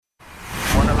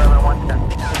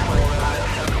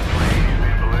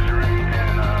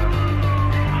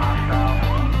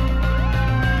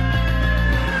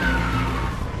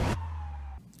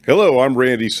Hello, I'm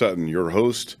Randy Sutton, your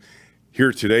host,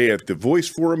 here today at the Voice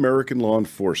for American Law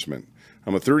Enforcement.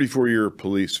 I'm a 34-year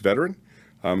police veteran.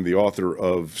 I'm the author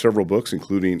of several books,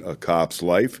 including A Cop's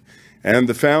Life, and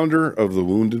the founder of The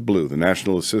Wounded Blue, the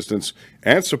National Assistance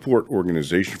and Support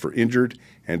Organization for Injured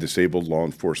and Disabled Law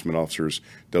Enforcement Officers,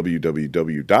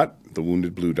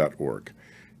 www.thewoundedblue.org.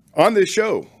 On this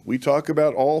show, we talk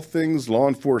about all things law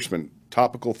enforcement,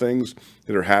 topical things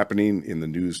that are happening in the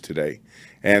news today.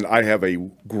 And I have a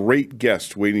great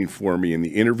guest waiting for me in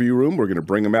the interview room. We're going to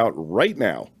bring him out right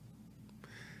now.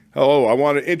 Hello, I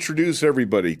want to introduce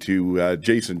everybody to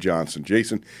Jason Johnson.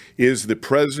 Jason is the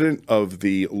president of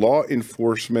the Law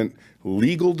Enforcement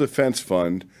Legal Defense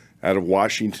Fund out of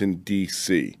Washington,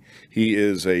 D.C. He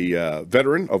is a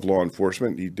veteran of law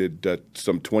enforcement. He did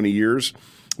some 20 years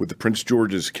with the Prince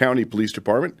George's County Police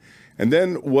Department and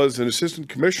then was an assistant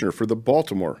commissioner for the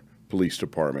Baltimore Police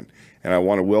Department. And I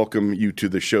want to welcome you to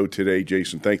the show today,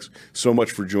 Jason. Thanks so much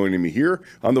for joining me here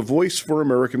on the Voice for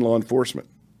American Law Enforcement.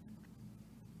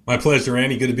 My pleasure,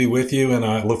 Andy. Good to be with you, and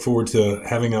I look forward to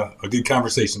having a good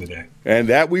conversation today. And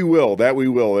that we will.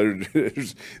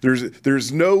 There's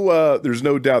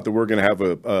no doubt that we're going to have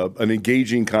an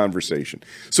engaging conversation.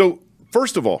 So,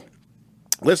 first of all,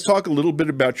 let's talk a little bit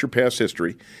about your past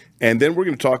history, and then we're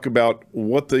going to talk about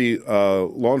what the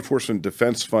Law Enforcement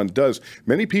Defense Fund does.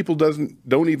 Many people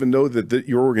don't even know that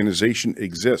your organization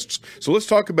exists. So let's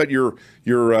talk about your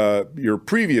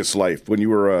previous life when you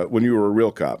were a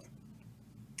real cop.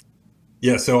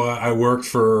 Yeah, so I worked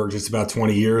for just about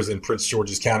 20 years in Prince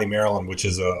George's County, Maryland, which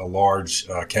is a large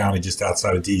county just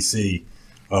outside of D.C.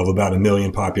 of about 1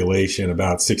 million population,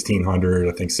 about 1,600,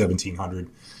 I think 1,700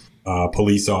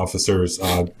 police officers.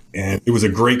 And it was a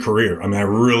great career. I mean, I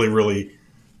really,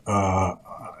 I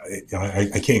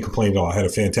can't complain at all. I had a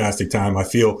fantastic time. I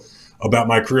feel about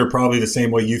my career probably the same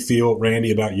way you feel,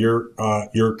 Randy, about your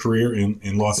career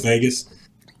in Las Vegas.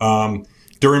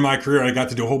 During my career, I got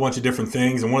to do a whole bunch of different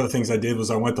things. And one of the things I did was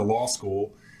I went to law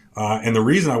school. And the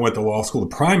reason I went to law school,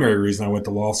 the primary reason I went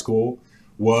to law school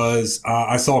was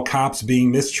I saw cops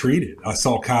being mistreated. I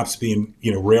saw cops being,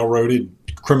 railroaded,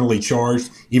 criminally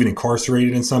charged, even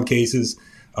incarcerated in some cases.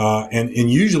 And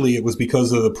usually it was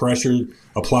because of the pressure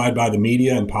applied by the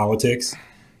media and politics,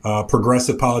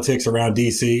 progressive politics around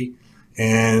D.C.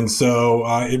 And so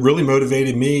it really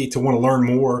motivated me to want to learn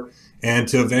more and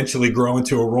to eventually grow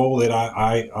into a role that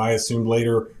I assumed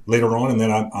later on, and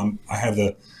then I have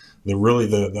the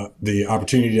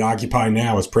opportunity to occupy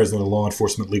now as president of the Law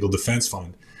Enforcement Legal Defense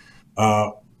Fund.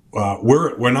 We're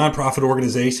a nonprofit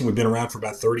organization. We've been around for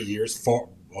about 30 years, for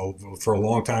a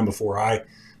long time before I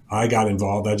got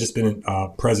involved. I've just been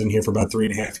president here for about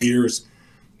 3.5 years.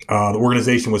 The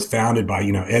organization was founded by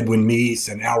Edwin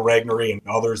Meese and Al Regnery and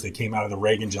others that came out of the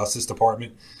Reagan Justice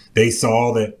Department. They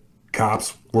saw that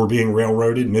cops were being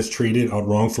railroaded, mistreated,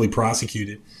 wrongfully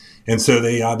prosecuted. And so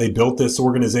they built this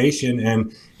organization.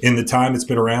 And in the time it's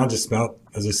been around, just about,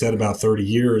 as I said, about 30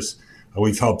 years,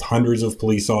 we've helped hundreds of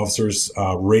police officers,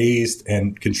 raised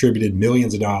and contributed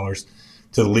millions of dollars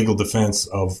to the legal defense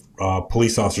of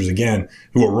police officers, again,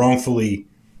 who are wrongfully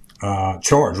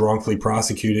charged, wrongfully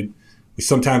prosecuted. We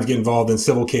sometimes get involved in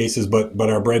civil cases, but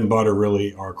our bread and butter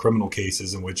really are criminal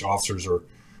cases in which officers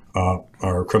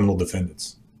are criminal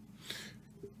defendants.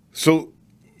 So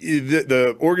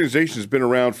the organization has been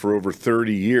around for over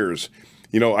 30 years.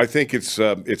 I think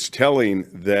it's telling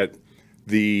that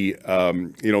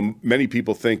many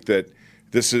people think that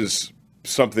this is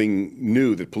something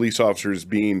new, that police officers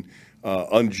being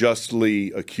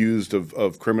unjustly accused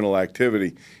of criminal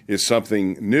activity is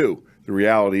something new. The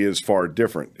reality is far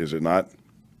different, is it not?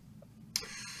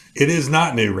 It is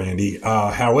not new, Randy.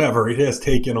 However, it has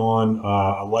taken on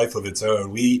a life of its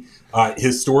own. We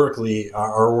historically,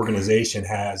 our organization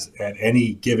has, at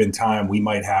any given time, we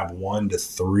might have 1 to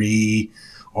 3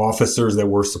 officers that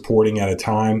we're supporting at a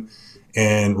time.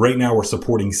 And right now we're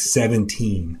supporting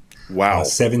 17. Wow.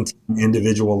 17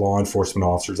 individual law enforcement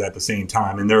officers at the same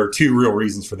time. And there are 2 real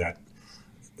reasons for that.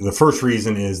 The first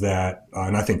reason is that,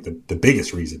 and I think the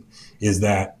biggest reason is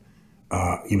that,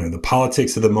 the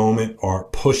politics of the moment are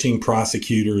pushing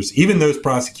prosecutors, even those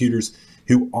prosecutors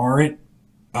who aren't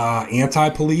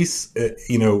anti-police,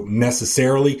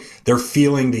 necessarily. They're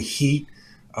feeling the heat,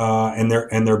 and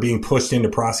they're being pushed into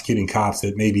prosecuting cops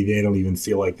that maybe they don't even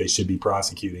feel like they should be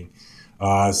prosecuting.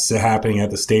 It's happening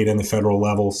at the state and the federal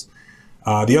levels.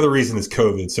 The other reason is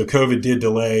COVID. So COVID did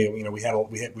delay.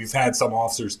 We've had some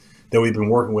officers that we've been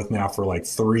working with now for like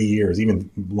 3 years,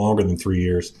 even longer than 3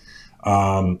 years.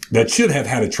 That should have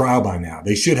had a trial by now.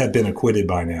 They should have been acquitted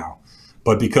by now.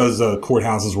 But because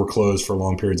courthouses were closed for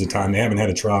long periods of time, they haven't had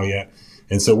a trial yet.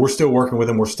 And so we're still working with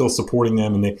them. We're still supporting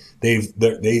them, and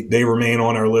they remain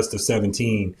on our list of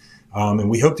 17. And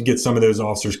we hope to get some of those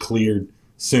officers cleared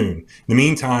soon. In the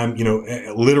meantime,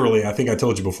 literally, I think I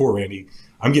told you before, Randy,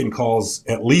 I'm getting calls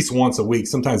at least once a week,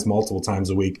 sometimes multiple times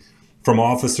a week, from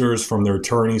officers, from their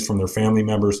attorneys, from their family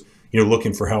members,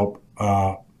 looking for help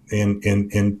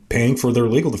in paying for their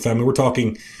legal defense. I mean, we're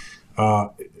talking,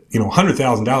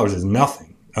 $100,000 is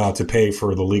nothing to pay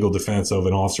for the legal defense of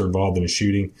an officer involved in a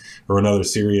shooting or another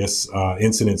serious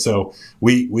incident. So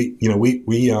we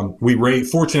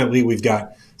raise. Fortunately, we've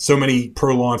got so many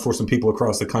pro law enforcement people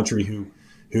across the country who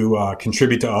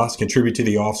contribute to us, contribute to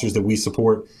the officers that we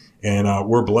support, and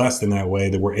we're blessed in that way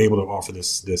that we're able to offer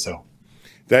this help.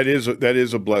 That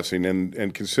is a blessing,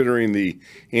 and considering the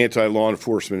anti-law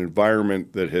enforcement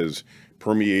environment that has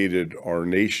permeated our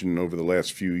nation over the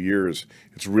last few years,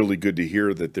 it's really good to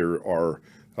hear that there are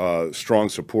strong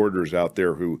supporters out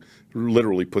there who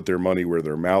literally put their money where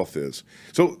their mouth is.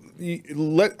 So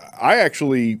I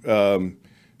actually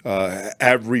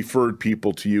have referred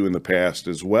people to you in the past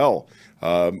as well,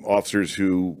 officers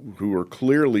who are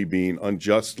clearly being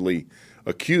unjustly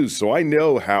accused. So I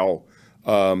know how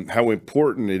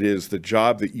important it is, the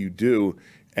job that you do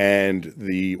and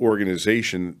the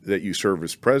organization that you serve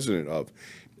as president of.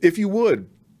 If you would,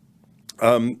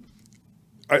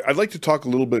 I'd like to talk a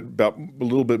little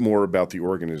bit more about the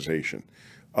organization.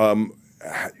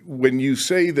 When you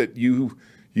say that you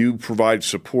provide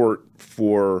support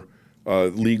for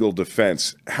legal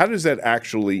defense, how does that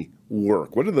actually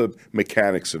work? What are the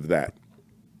mechanics of that?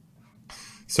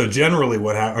 So generally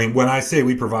when I say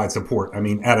we provide support, I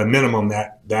mean, at a minimum,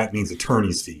 that means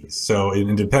attorney's fees. So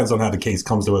it depends on how the case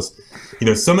comes to us.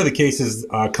 Some of the cases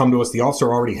come to us, the officer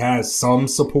already has some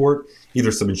support,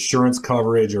 either some insurance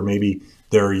coverage or maybe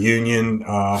their union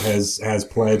has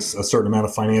pledged a certain amount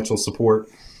of financial support.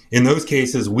 In those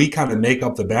cases, we kind of make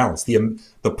up the balance.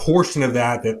 The portion of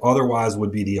that otherwise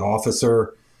would be the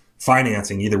officer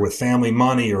financing, either with family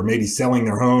money or maybe selling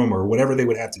their home or whatever they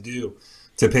would have to do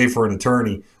to pay for an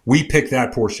attorney, we pick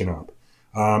that portion up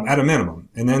at a minimum.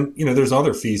 And then, there's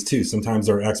other fees too. Sometimes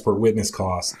there are expert witness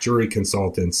costs, jury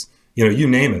consultants, you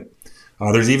name it.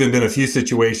 There's even been a few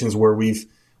situations where we've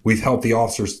helped the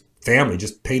officer's family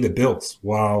just pay the bills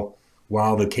while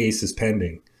the case is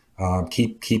pending.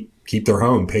 Keep their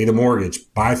home, pay the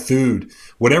mortgage, buy food,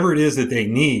 whatever it is that they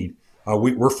need.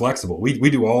 We're flexible. We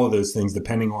do all of those things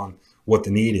depending on what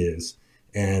the need is.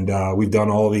 And we've done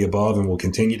all of the above, and we'll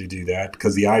continue to do that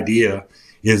because the idea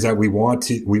is that we want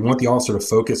the officer to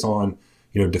focus on,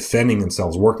 defending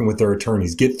themselves, working with their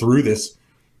attorneys, get through this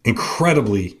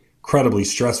incredibly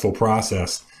stressful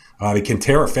process that can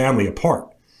tear a family apart.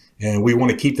 And we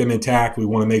want to keep them intact. We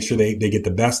want to make sure they get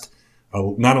the best,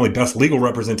 not only best legal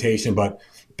representation, but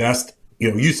best,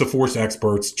 use of force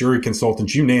experts, jury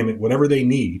consultants, you name it, whatever they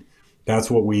need.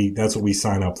 That's what we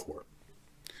sign up for.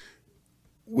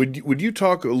 Would you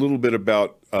talk a little bit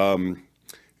about when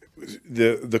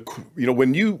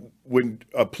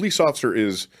a police officer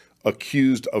is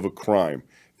accused of a crime,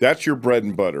 that's your bread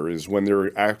and butter, is when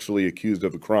they're actually accused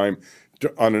of a crime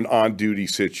on an on-duty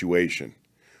situation.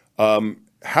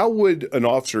 How would an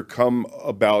officer come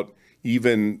about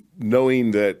even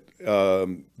knowing that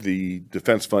the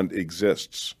defense fund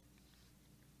exists?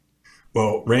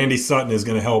 Well, Randy Sutton is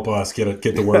going to help us get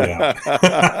the word out.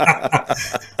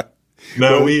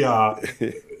 No, we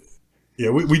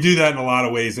do that in a lot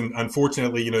of ways, and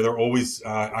unfortunately, they're always.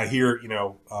 I hear,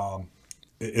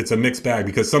 it's a mixed bag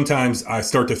because sometimes I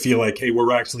start to feel like, hey,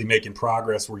 we're actually making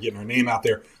progress. We're getting our name out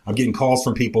there. I'm getting calls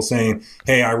from people saying,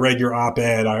 hey, I read your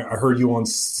op-ed. I heard you on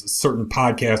certain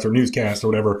podcast or newscast or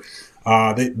whatever.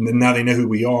 Now they know who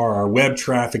we are. Our web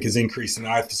traffic is increasing.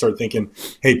 I have to start thinking,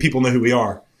 hey, people know who we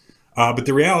are. But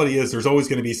the reality is there's always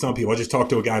going to be some people. I just talked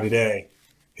to a guy today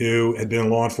who had been in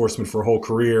law enforcement for a whole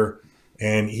career,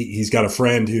 and he's got a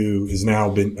friend who has now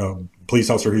been a police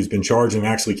officer who's been charged and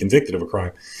actually convicted of a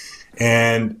crime.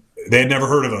 And they had never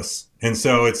heard of us. And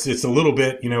so it's a little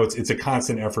bit, it's a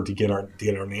constant effort to get our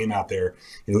name out there,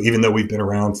 even though we've been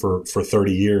around for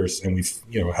 30 years and we've,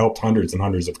 helped hundreds and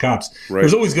hundreds of cops. Right.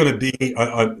 There's always going to be,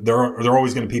 there are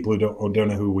always going to be people who don't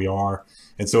know who we are.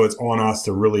 And so it's on us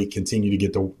to really continue to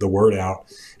get the word out.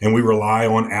 And we rely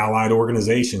on allied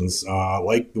organizations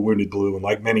like the Wounded Blue and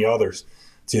like many others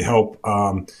to help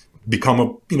become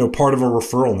a part of a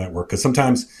referral network. Because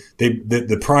sometimes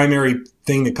the primary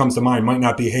thing that comes to mind might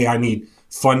not be, hey, I need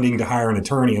funding to hire an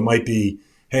attorney. It might be,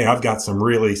 hey, I've got some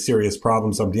really serious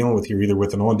problems I'm dealing with here, either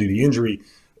with an on-duty injury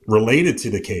related to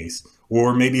the case,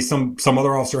 or maybe some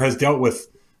other officer has dealt with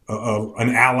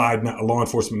an allied law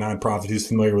enforcement nonprofit who's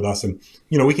familiar with us. And,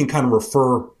 we can kind of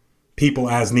refer people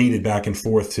as needed back and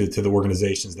forth to the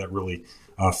organizations that really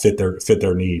fit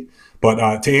their need.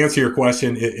 But to answer your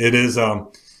question, it is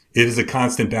a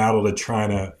constant battle to try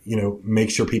to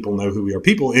make sure people know who we are.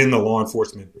 People in the law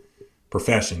enforcement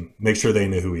profession make sure they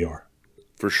know who we are.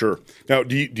 For sure. Now,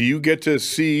 do you get to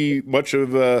see much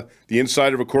of the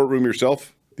inside of a courtroom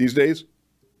yourself these days?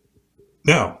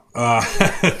 No.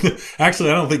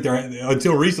 Actually, I don't think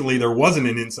until recently there wasn't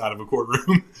an inside of a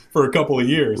courtroom for a couple of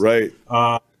years. Right.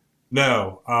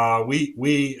 No.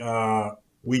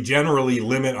 We generally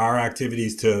limit our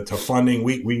activities to funding.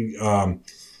 We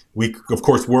of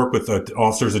course work with the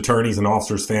officers' attorneys and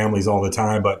officers' families all the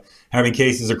time, but having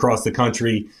cases across the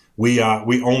country, we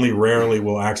only rarely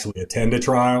will actually attend a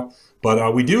trial,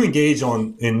 but we do engage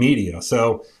in media.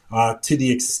 So to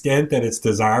the extent that it's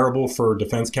desirable for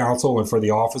defense counsel and for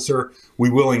the officer, we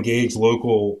will engage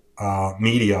local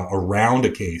media around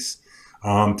a case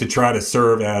to try to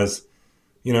serve as,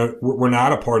 we're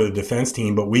not a part of the defense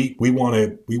team, but we want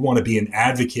to be an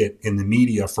advocate in the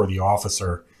media for the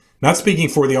officer. Not speaking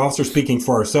for the officer, speaking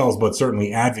for ourselves, but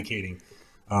certainly advocating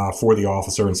for the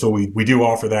officer. And so we do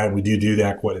offer that, and we do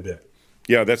that quite a bit.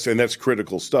 Yeah, that's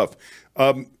critical stuff.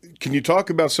 Can you talk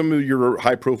about some of your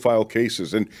high-profile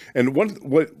cases? And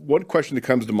one question that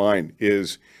comes to mind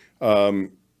is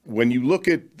when you look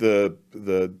at the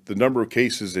number of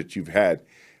cases that you've had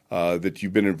that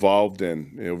you've been involved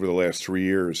in over the last 3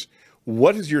 years,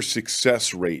 what has your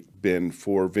success rate been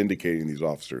for vindicating these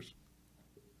officers?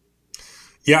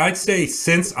 Yeah, I'd say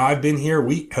since I've been here,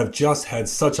 we have just had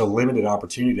such a limited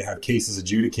opportunity to have cases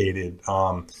adjudicated.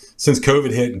 Since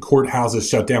COVID hit and courthouses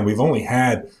shut down, we've only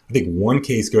had, I think, one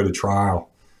case go to trial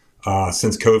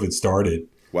since COVID started.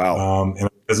 Wow!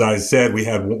 And as I said, we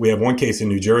have one case in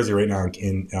New Jersey right now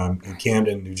in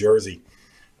Camden, New Jersey,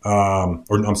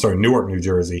 Newark, New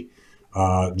Jersey.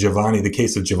 The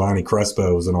case of Giovanni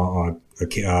Crespo was a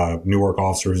Newark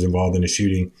officer who's involved in a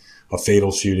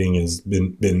fatal shooting, has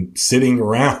been sitting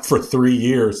around for 3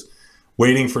 years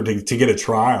waiting to get a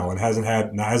trial and has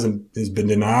been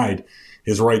denied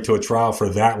his right to a trial for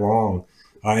that long.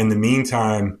 In the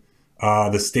meantime,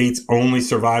 the state's only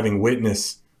surviving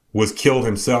witness was killed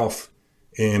himself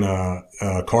in a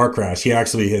car crash. He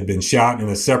actually had been shot in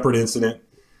a separate incident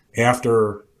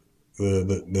after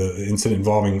the incident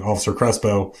involving Officer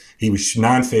Crespo. He was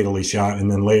non-fatally shot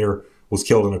and then later was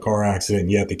killed in a car accident,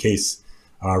 yet the case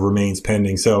remains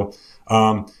pending. So,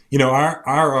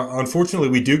 unfortunately,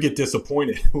 we do get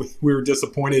disappointed. We were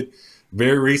disappointed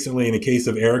very recently in the case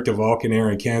of Eric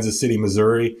DeValcanair in Kansas City,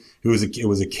 Missouri. It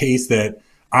was a case that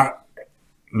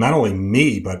not only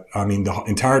me, but the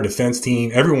entire defense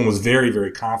team, everyone was very,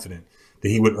 very confident that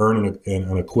he would earn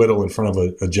an acquittal in front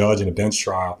of a judge in a bench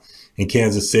trial in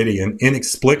Kansas City, and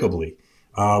inexplicably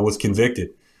was convicted.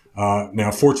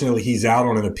 Now, fortunately, he's out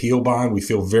on an appeal bond. We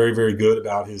feel very, very good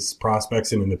about his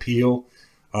prospects in an appeal.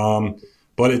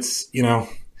 But it's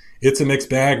a mixed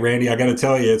bag, Randy. I got to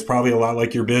tell you, it's probably a lot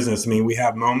like your business. We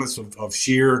have moments of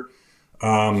sheer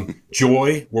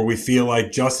joy where we feel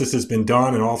like justice has been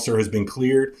done, an officer has been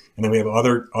cleared. And then we have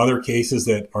other cases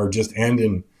that are just end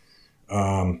in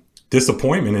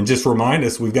disappointment and just remind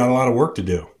us we've got a lot of work to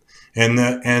do. And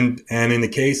in the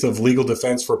case of legal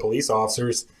defense for police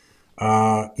officers,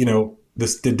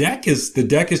 the deck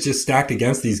is just stacked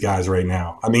against these guys right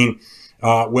now.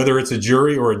 Whether it's a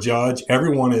jury or a judge,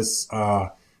 everyone is,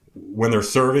 when they're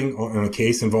serving on a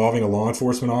case involving a law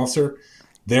enforcement officer,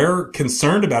 they're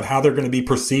concerned about how they're going to be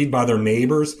perceived by their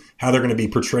neighbors, how they're going to be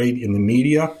portrayed in the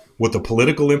media, what the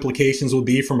political implications will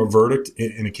be from a verdict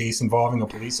in a case involving a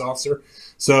police officer.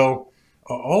 So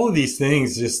all of these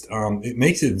things just, it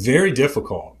makes it very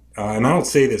difficult. And I don't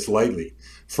say this lightly,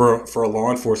 for a law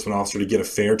enforcement officer to get a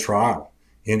fair trial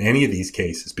in any of these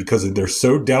cases because they're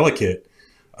so delicate.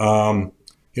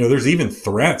 There's even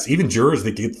threats, even jurors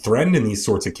that get threatened in these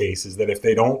sorts of cases that if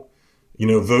they don't,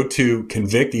 vote to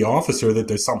convict the officer, that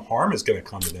there's some harm is going to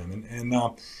come to them. And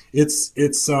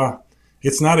it's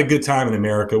not a good time in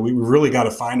America. We really got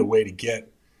to find a way to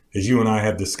get, as you and I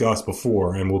have discussed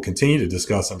before, and we'll continue to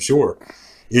discuss, I'm sure,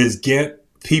 is get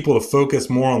people to focus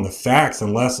more on the facts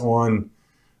and less on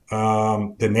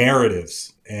the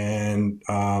narratives. And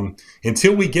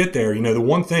until we get there, the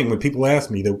one thing when people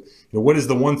ask me what is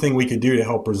the one thing we could do to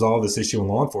help resolve this issue in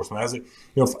law enforcement,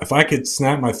 if I could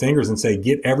snap my fingers and say,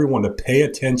 get everyone to pay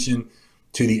attention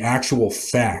to the actual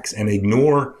facts and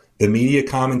ignore the media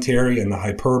commentary and the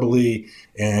hyperbole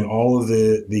and all of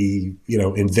the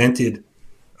invented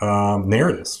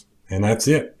narratives. And that's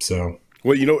it. So.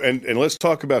 Well, and let's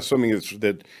talk about something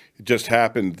that just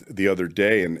happened the other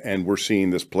day, and we're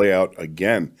seeing this play out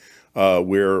again,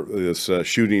 where this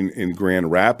shooting in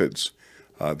Grand Rapids,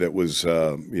 that was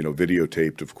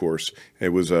videotaped. Of course, it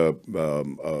was a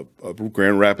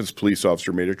Grand Rapids police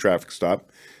officer made a traffic stop.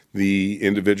 The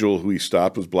individual who he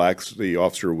stopped was black. The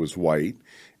officer was white,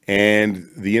 and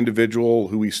the individual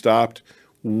who he stopped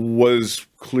was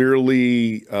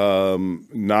clearly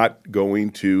not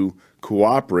going to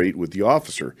cooperate with the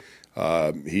officer.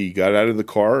 He got out of the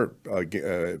car,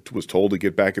 was told to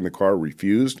get back in the car,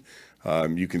 refused.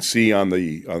 You can see on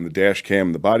the dash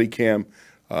cam, the body cam,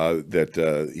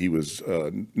 that he was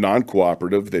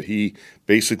non-cooperative, that he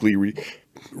basically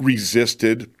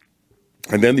resisted.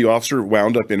 And then the officer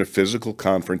wound up in a physical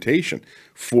confrontation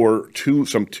for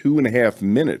some 2.5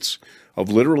 minutes of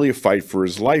literally a fight for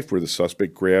his life, where the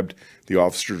suspect grabbed the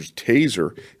officer's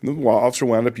taser, and the officer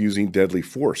wound up using deadly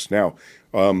force. Now,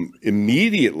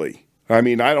 immediately, I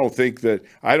mean, I don't think that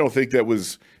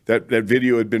that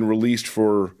video had been released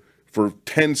for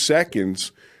 10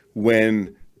 seconds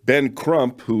when Ben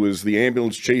Crump, who is the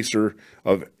ambulance chaser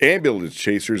of ambulance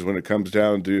chasers when it comes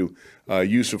down to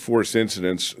use of force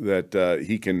incidents that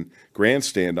he can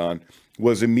grandstand on,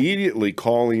 was immediately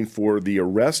calling for the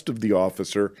arrest of the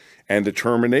officer and the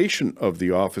termination of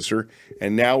the officer.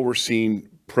 And now we're seeing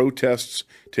protests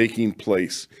taking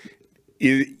place.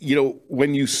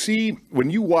 When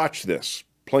you watch this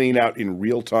playing out in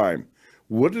real time,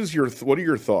 what are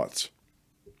your thoughts?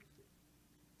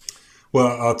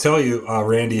 Well, I'll tell you,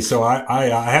 Randy. So I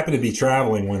happened to be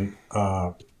traveling when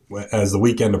as the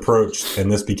weekend approached,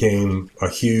 and this became a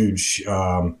huge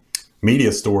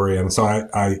media story. And so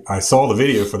I saw the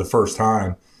video for the first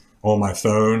time on my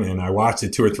phone, and I watched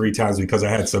it 2 or 3 times because I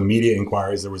had some media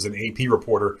inquiries. There was an AP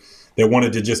reporter that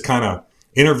wanted to just kind of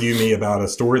interview me about a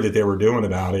story that they were doing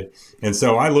about it. And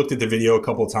so I looked at the video a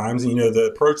couple of times, and,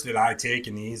 the approach that I take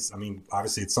in these, I mean,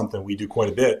 obviously it's something we do quite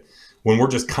a bit when we're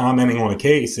just commenting on a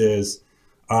case, is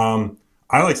I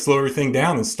like slow everything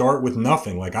down and start with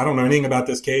nothing. Like, I don't know anything about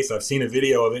this case. I've seen a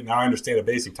video of it. Now I understand a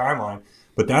basic timeline,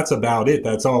 but that's about it.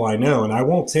 That's all I know. And I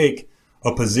won't take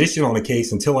a position on a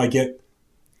case until I get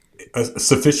a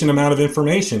sufficient amount of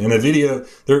information. In a video,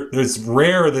 there's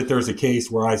rare that there's a case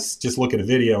where I just look at a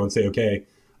video and say, okay,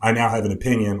 I now have an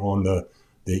opinion on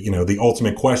the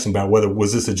ultimate question about whether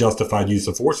was this a justified use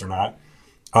of force or not.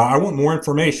 I want more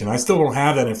information. I still don't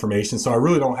have that information, so I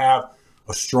really don't have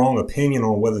a strong opinion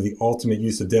on whether the ultimate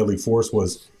use of deadly force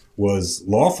was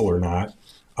lawful or not.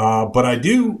 But I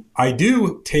do have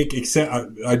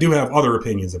other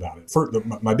opinions about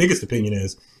it. My biggest opinion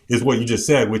is what you just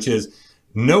said, which is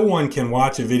no one can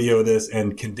watch a video of this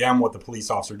and condemn what the police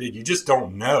officer did. You just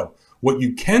don't know. What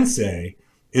you can say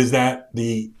is that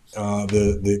the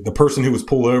person who was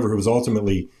pulled over, who was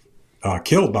ultimately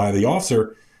killed by the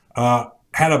officer,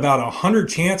 had about 100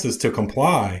 chances to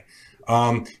comply.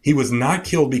 He was not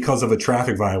killed because of a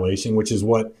traffic violation, which is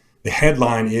what the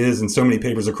headline is in so many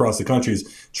papers across the country,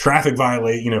 is traffic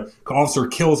violation. Officer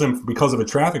kills him because of a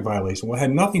traffic violation. Well, it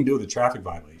had nothing to do with a traffic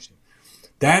violation.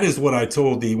 That is what I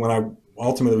told when I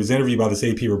ultimately was interviewed by this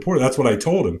AP reporter. That's what I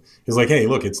told him. He's like, hey,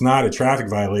 look, it's not a traffic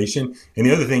violation. And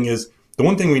the other thing is, the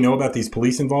one thing we know about these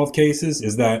police involved cases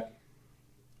is that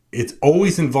it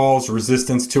always involves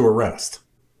resistance to arrest.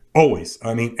 Always.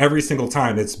 I mean, every single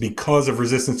time it's because of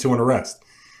resistance to an arrest.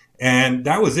 And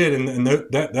that was it. And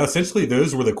that essentially,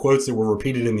 those were the quotes that were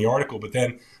repeated in the article. But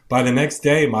then by the next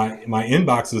day, my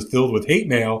inbox was filled with hate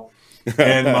mail,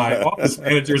 and my office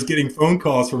manager is getting phone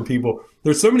calls from people.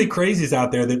 There's so many crazies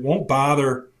out there that won't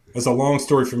bother, as a long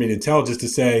story for me to tell, just to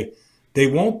say they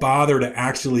won't bother to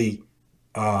actually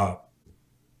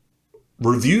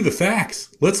review the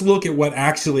facts. Let's look at what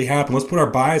actually happened. Let's put our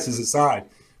biases aside,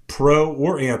 pro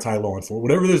or anti-law enforcement,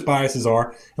 whatever those biases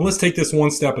are, and let's take this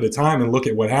one step at a time and look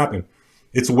at what happened.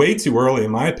 It's way too early,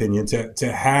 in my opinion,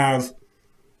 to have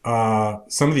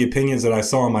some of the opinions that I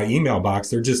saw in my email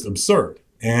box. They're just absurd.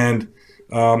 And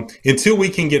until we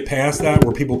can get past that,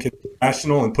 where people can be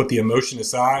rational and put the emotion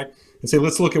aside and say,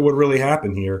 let's look at what really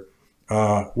happened here,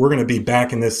 we're going to be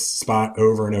back in this spot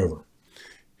over and over.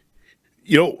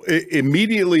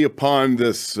 Immediately upon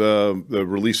this, the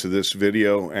release of this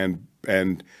video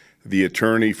and the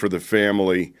attorney for the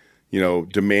family,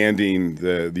 demanding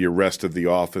the arrest of the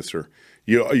officer,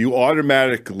 you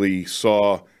automatically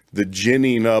saw the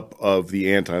ginning up of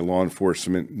the anti-law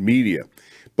enforcement media.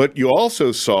 But you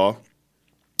also saw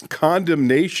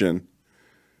condemnation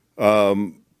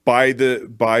by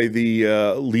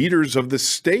the leaders of the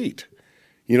state.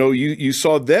 You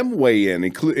saw them weigh in,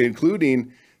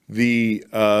 including the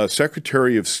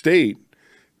Secretary of State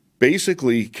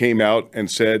basically came out and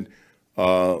said,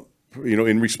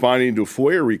 in responding to a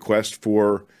FOIA request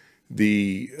for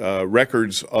the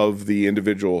records of the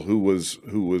individual who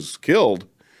was killed,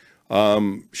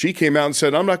 She came out and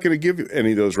said, "I'm not going to give you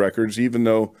any of those records, even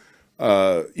though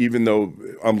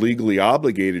I'm legally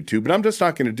obligated to. But I'm just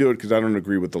not going to do it because I don't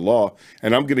agree with the law,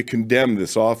 and I'm going to condemn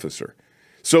this officer."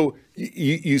 So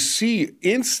you see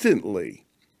instantly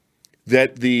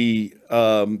that the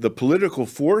political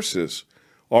forces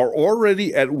are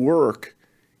already at work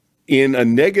in a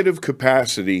negative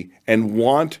capacity and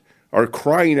are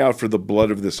crying out for the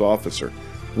blood of this officer.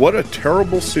 What a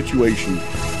terrible situation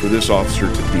for this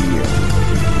officer to be in.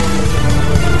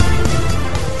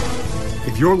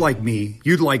 If you're like me,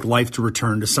 you'd like life to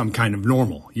return to some kind of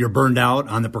normal. You're burned out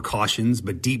on the precautions,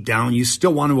 but deep down you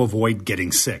still want to avoid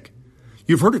getting sick.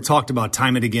 You've heard it talked about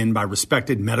time and again by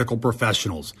respected medical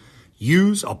professionals.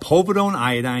 Use a povidone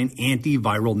iodine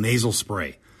antiviral nasal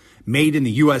spray. Made in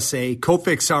the USA,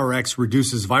 Cofix RX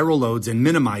reduces viral loads and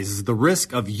minimizes the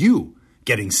risk of you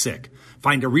getting sick.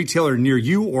 Find a retailer near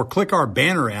you or click our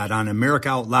banner ad on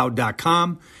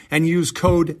AmericaOutloud.com and use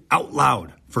code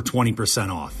OUTLOUD for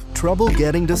 20% off. Trouble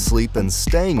getting to sleep and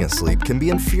staying asleep can be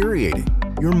infuriating.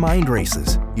 Your mind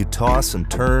races. You toss and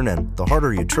turn, and the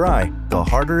harder you try, the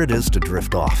harder it is to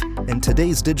drift off. And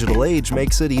today's digital age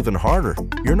makes it even harder.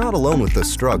 You're not alone with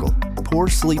this struggle. Poor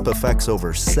sleep affects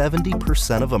over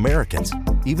 70% of Americans.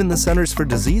 Even the Centers for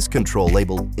Disease Control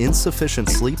labeled insufficient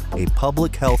sleep a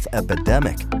public health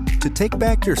epidemic. To take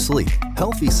back your sleep,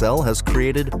 Healthy Cell has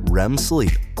created REM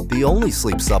Sleep, the only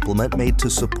sleep supplement made to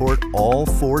support all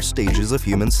 4 stages of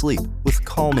human sleep, with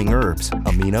calming herbs,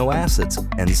 amino acids,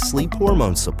 and sleep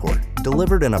hormone support,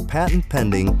 delivered in a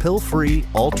patent-pending, pill-free,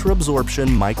 ultra-absorption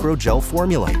microgel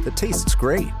formula that tastes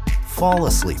great. Fall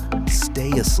asleep,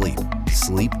 stay asleep,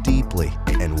 sleep deeply,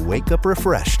 and wake up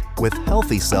refreshed with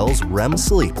Healthy Cell's REM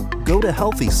Sleep. Go to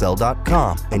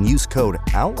healthycell.com and use code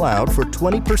OUTLOUD for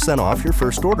 20% off your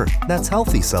first order. That's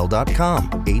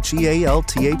healthycell.com,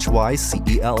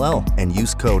 HEALTHYCELL, and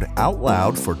use code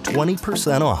OUTLOUD for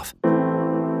 20% off.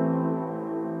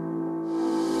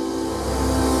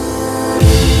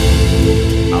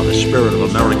 Now, the spirit of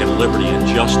American liberty and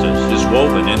justice is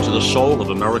woven into the soul of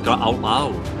America Out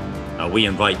Loud. Now, we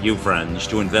invite you, friends,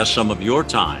 to invest some of your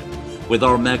time with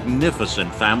our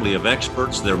magnificent family of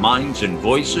experts, their minds and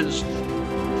voices.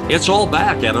 It's all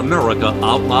back at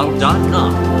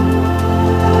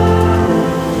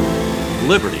AmericaOutloud.com.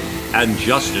 Liberty and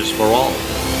justice for all.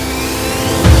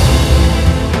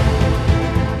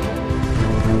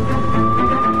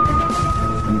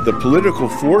 The political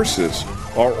forces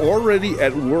are already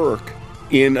at work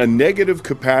in a negative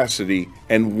capacity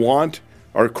and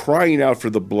are crying out for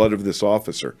the blood of this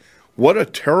officer. What a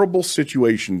terrible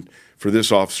situation for this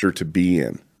officer to be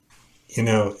in. You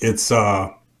know, it's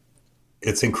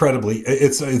incredibly,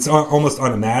 it's almost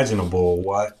unimaginable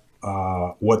what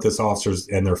this officer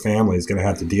and their family is going to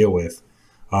have to deal with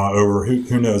over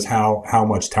who knows how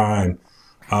much time.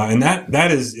 And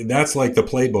that's like the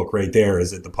playbook right there,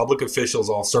 is that the public officials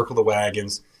all circle the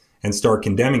wagons and start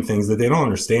condemning things that they don't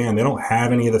understand. They don't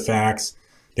have any of the facts.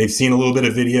 They've seen a little bit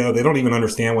of video. They don't even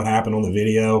understand what happened on the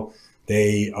video.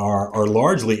 They are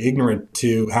largely ignorant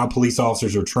to how police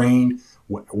officers are trained,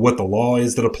 what the law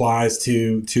is that applies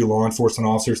to law enforcement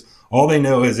officers. All they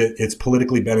know is that it's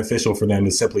politically beneficial for them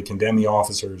to simply condemn the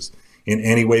officers in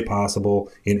any way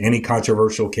possible, in any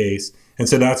controversial case. And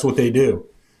so that's what they do.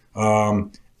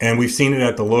 And we've seen it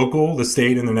at the local, the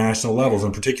state, and the national levels.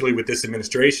 And particularly with this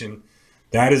administration,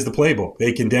 that is the playbook.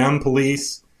 They condemn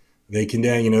police. They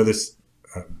condemn, this,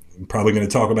 I'm probably going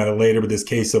to talk about it later, but this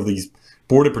case of these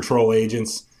Border Patrol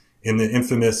agents in the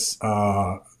infamous,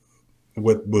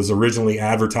 what was originally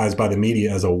advertised by the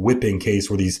media as a whipping case,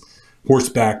 where these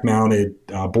horseback mounted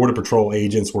Border Patrol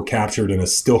agents were captured in a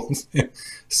still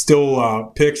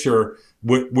picture,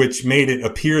 which made it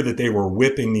appear that they were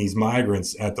whipping these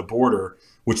migrants at the border,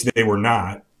 which they were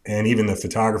not. And even the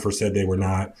photographer said they were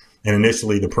not. And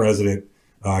initially the president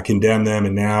condemned them,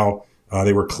 and now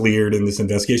they were cleared in this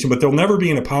investigation. But there'll never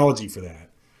be an apology for that.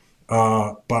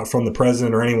 But from the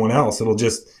president or anyone else,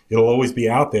 it'll always be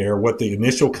out there what the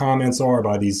initial comments are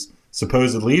by these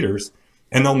supposed leaders,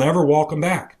 and they'll never walk them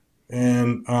back.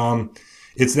 And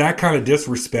it's that kind of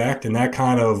disrespect and that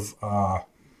kind of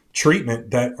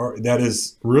treatment that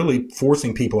is really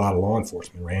forcing people out of law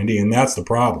enforcement, Randy. And that's the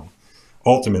problem.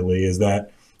 Ultimately, is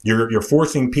that you're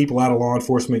forcing people out of law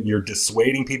enforcement. You're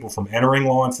dissuading people from entering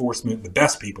law enforcement, the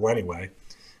best people anyway.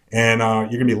 And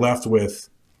you're going to be left with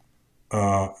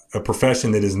a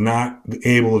profession that is not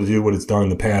able to do what it's done in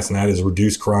the past, and that is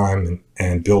reduce crime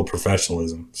and build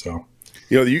professionalism. So,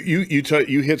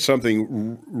 you hit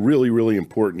something really, really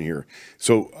important here.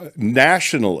 So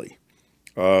nationally,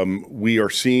 we are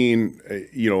seeing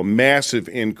a massive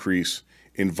increase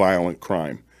in violent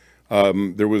crime.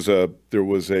 There was a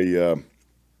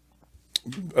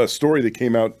story that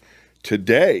came out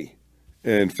today.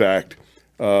 In fact,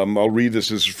 I'll read this.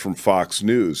 This is from Fox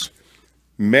News.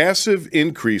 Massive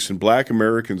increase in Black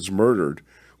Americans murdered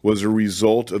was a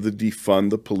result of the defund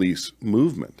the police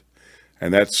movement,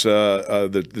 and that's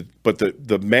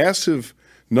the massive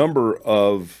number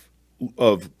of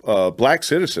Black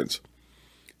citizens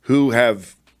who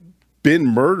have been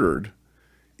murdered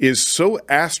is so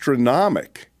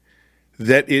astronomical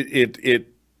that it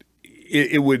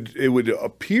would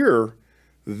appear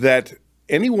that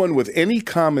anyone with any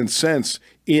common sense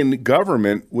in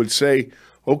government would say,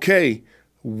 okay,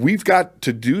 we've got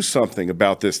to do something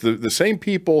about this. The same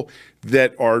people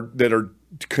that are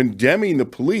condemning the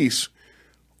police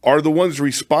are the ones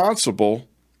responsible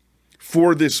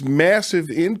for this massive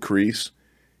increase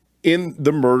in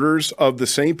the murders of the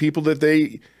same people that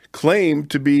they claim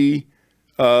to be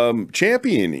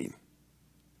championing.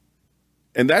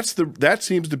 And that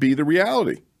seems to be the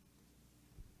reality.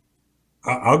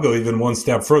 I'll go even one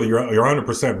step further. You're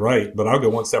 100% right, but I'll go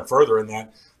one step further in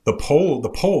that the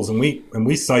polls, and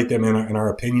we cite them in our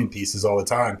opinion pieces all the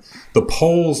time. The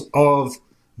polls of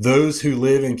those who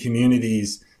live in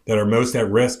communities that are most at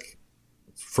risk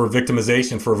for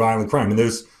victimization for violent crime, and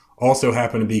those also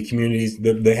happen to be communities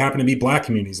they happen to be Black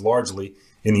communities largely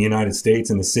in the United States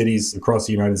and the cities across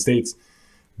the United States.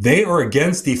 They are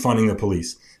against defunding the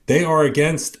police. They are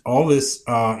against all this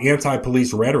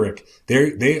anti-police rhetoric.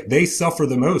 They suffer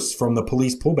the most from the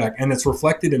police pullback, and it's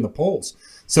reflected in the polls.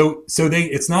 So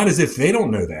it's not as if they don't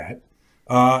know that.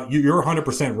 You're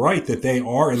 100% right that they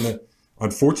are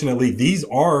unfortunately, these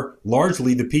are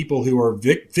largely the people who are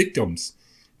victims.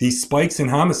 These spikes in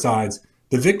homicides,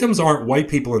 the victims aren't white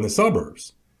people in the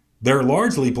suburbs. They're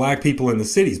largely Black people in the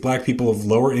cities, Black people of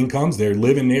lower incomes. They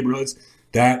live in neighborhoods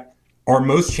that are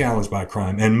most challenged by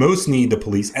crime and most need the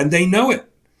police, and they know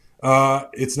it.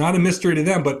 It's not a mystery to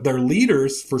them, but their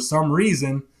leaders, for some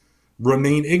reason,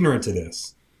 remain ignorant to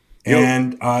this.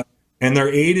 And they're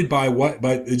aided by what?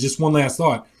 But just one last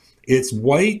thought: it's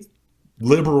white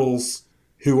liberals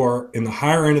who are in the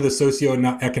higher end of the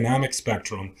socioeconomic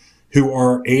spectrum who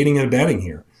are aiding and abetting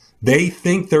here. They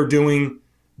think they're doing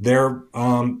their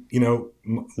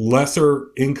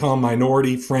lesser income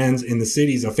minority friends in the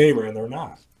cities a favor, and they're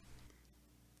not.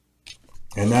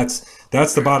 And that's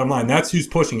the bottom line. That's who's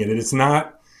pushing it. It is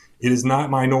not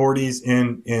minorities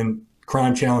in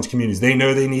crime challenged communities. They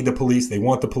know they need the police. They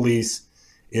want the police.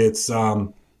 It's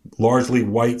largely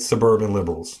white suburban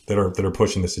liberals that are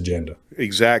pushing this agenda.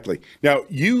 Exactly. Now,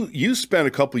 you spent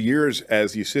a couple of years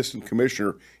as the assistant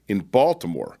commissioner in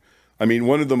Baltimore. I mean,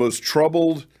 one of the most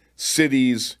troubled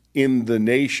cities in the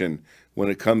nation when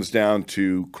it comes down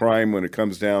to crime, when it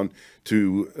comes down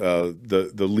to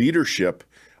the leadership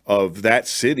of that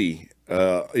city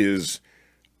is,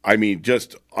 I mean,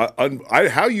 just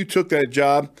how you took that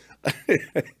job.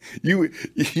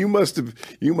 you must have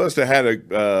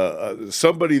had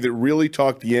somebody that really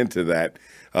talked you into that,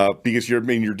 because you're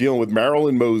dealing with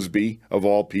Marilyn Mosby of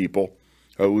all people,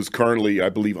 who's currently, I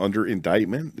believe, under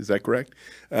indictment. Is that correct?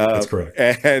 That's correct.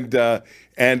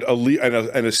 And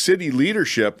a city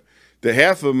leadership that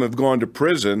half of them have gone to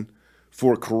prison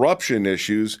for corruption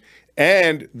issues.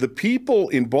 And the people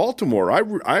in Baltimore,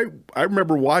 I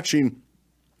remember watching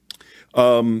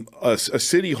a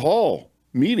city hall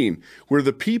meeting where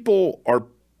the people are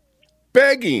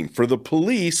begging for the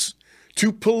police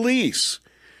to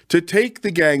take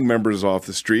the gang members off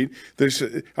the street.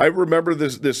 I remember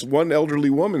this one elderly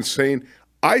woman saying,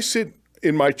 I sit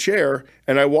in my chair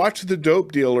and I watch the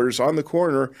dope dealers on the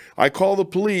corner. I call the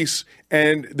police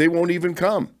and they won't even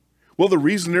come. Well, the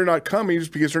reason they're not coming is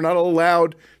because they're not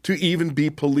allowed to even be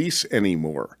police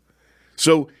anymore.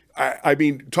 So, I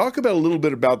mean, talk about a little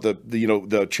bit about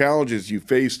the challenges you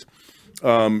faced,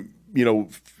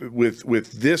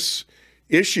 with this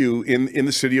issue in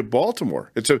the city of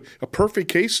Baltimore. It's a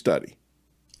perfect case study.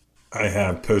 I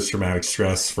have post-traumatic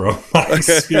stress from my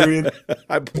experience.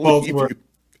 I believe you.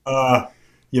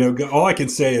 All I can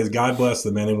say is God bless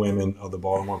the men and women of the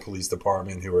Baltimore Police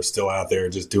Department who are still out there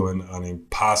just doing an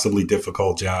impossibly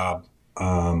difficult job,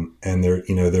 and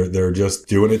they're just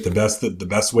doing it the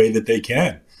best way that they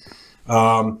can.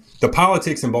 The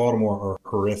politics in Baltimore are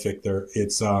horrific.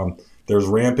 There's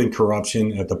rampant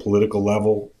corruption at the political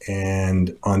level,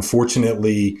 and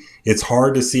unfortunately, it's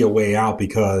hard to see a way out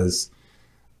because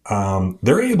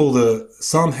they're able to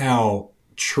somehow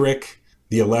trick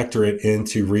the electorate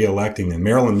into reelecting them.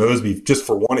 Marilyn Mosby, just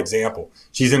for one example,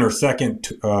 she's in her second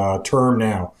term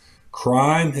now.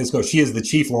 Crime has gone. She is the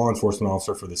chief law enforcement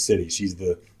officer for the city. She's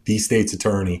the state's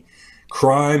attorney.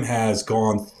 Crime has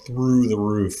gone through the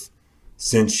roof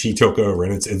since she took over.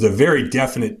 And it's a very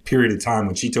definite period of time.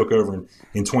 When she took over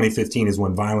in 2015 is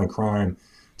when violent crime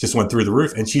just went through the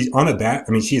roof. And she's unabashed.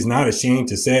 I mean, she is not ashamed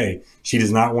to say she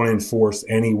does not want to enforce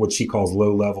any what she calls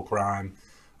low-level crime.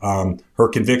 Her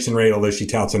conviction rate, although she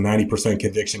touts a 90%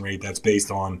 conviction rate, that's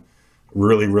based on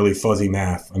really, really fuzzy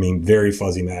math. I mean, very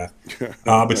fuzzy math.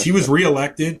 But she was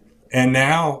reelected. And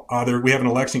now we have an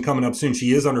election coming up soon.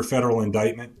 She is under federal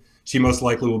indictment. She most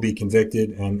likely will be convicted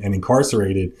and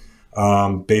incarcerated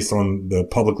based on the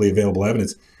publicly available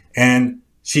evidence. And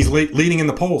she's leading in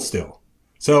the polls still.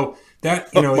 So that,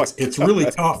 it's really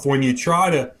tough when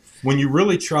you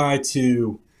really try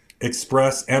to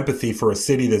express empathy for a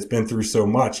city that's been through so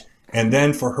much. And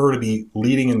then for her to be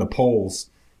leading in the polls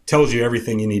tells you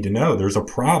everything you need to know. There's a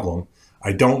problem.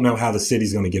 I don't know how the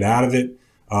city's going to get out of it.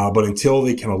 But until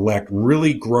they can elect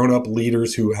really grown-up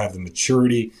leaders who have the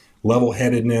maturity,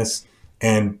 level-headedness,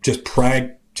 and just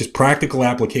practical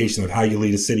application of how you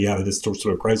lead a city out of this sort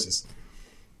of crisis,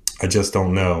 I just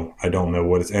don't know. I don't know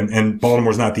what it's. And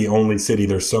Baltimore's not the only city.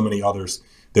 There's so many others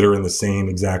that are in the same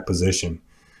exact position,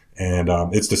 and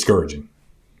it's discouraging.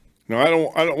 No, I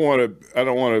don't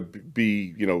want to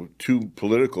be too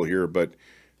political here, but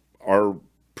are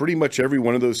pretty much every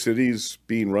one of those cities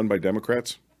being run by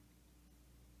Democrats?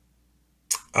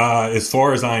 As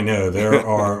far as I know, there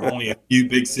are only a few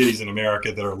big cities in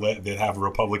America that have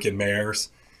Republican mayors,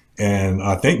 and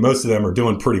I think most of them are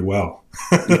doing pretty well.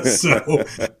 So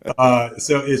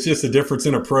it's just a difference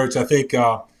in approach. I think,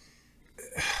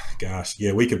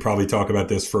 we could probably talk about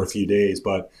this for a few days,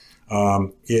 but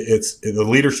it's the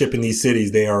leadership in these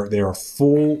cities. They are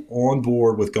full on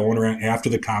board with going around after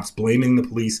the cops, blaming the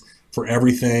police for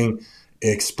everything,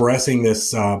 expressing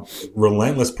this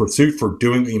relentless pursuit for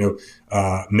doing,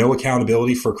 no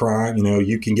accountability for crime.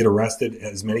 You can get arrested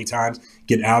as many times,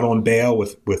 get out on bail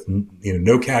with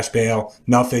no cash bail,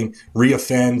 nothing,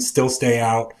 reoffend, still stay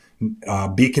out,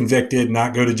 be convicted,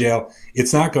 not go to jail.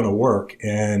 It's not going to work.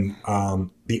 And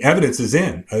the evidence is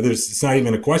in. It's not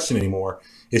even a question anymore.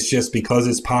 It's just because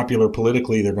it's popular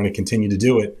politically, they're going to continue to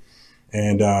do it.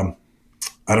 And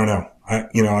I don't know.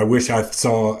 I wish I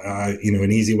saw,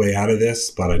 an easy way out of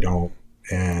this, but I don't.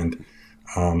 And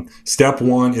step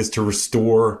one is to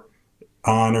restore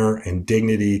honor and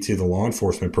dignity to the law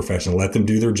enforcement profession. Let them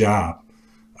do their job.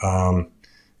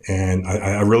 And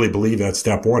I really believe that's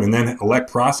step one. And then elect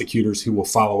prosecutors who will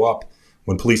follow up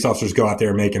when police officers go out there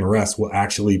and make an arrest, will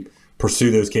actually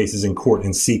pursue those cases in court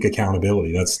and seek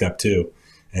accountability. That's step two.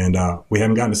 And we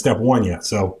haven't gotten to step one yet.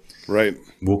 So right,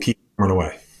 we'll keep running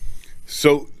away.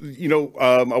 So,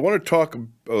 I want to talk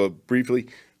briefly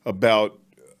about.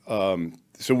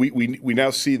 So we now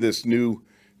see this new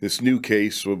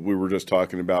case we were just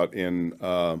talking about in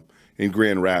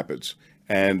Grand Rapids,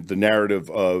 and the narrative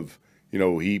of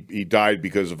he died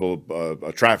because of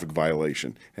a traffic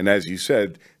violation, and as you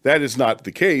said, that is not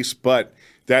the case, but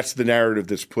that's the narrative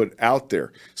that's put out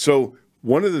there. So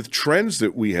one of the trends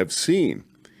that we have seen,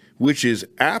 which is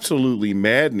absolutely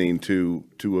maddening to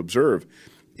observe,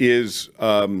 is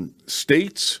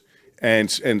states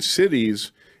and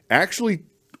cities actually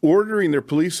ordering their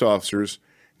police officers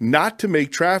not to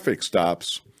make traffic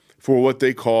stops for what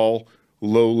they call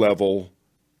low-level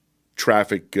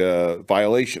traffic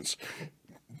violations,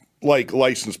 like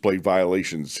license plate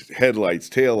violations, headlights,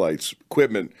 taillights,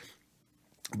 equipment.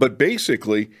 But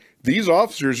basically, these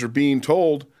officers are being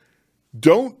told,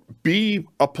 don't be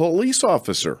a police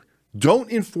officer.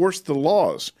 Don't enforce the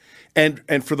laws. And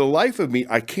for the life of me,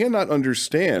 I cannot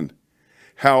understand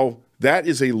how that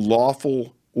is a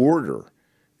lawful order.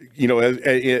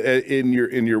 In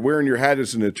your wearing your hat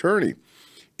as an attorney,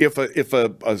 if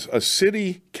a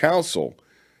city council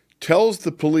tells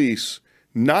the police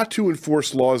not to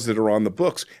enforce laws that are on the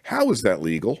books, how is that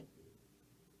legal?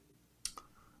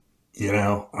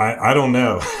 I don't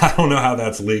know. I don't know how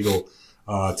that's legal.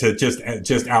 To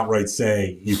just outright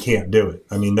say you can't do it.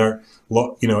 I mean,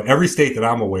 every state that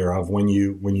I'm aware of, when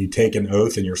you take an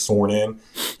oath and you're sworn in,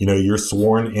 you're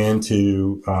sworn in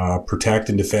to protect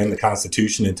and defend the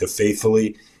Constitution and to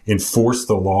faithfully enforce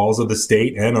the laws of the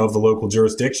state and of the local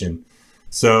jurisdiction.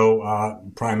 So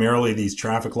primarily these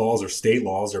traffic laws or state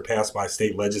laws are passed by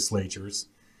state legislatures,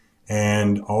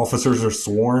 and officers are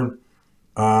sworn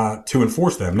to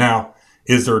enforce them. Now,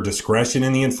 is there discretion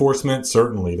in the enforcement?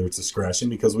 Certainly there's discretion,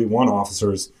 because we want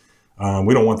officers,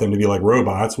 we don't want them to be like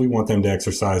robots. We want them to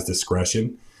exercise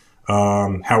discretion.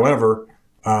 However,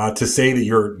 to say that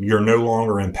you're no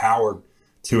longer empowered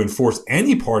to enforce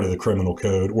any part of the criminal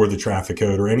code or the traffic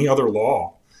code or any other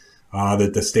law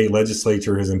that the state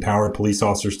legislature has empowered police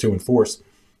officers to enforce,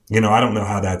 I don't know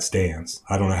how that stands.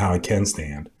 I don't know how it can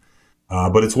stand.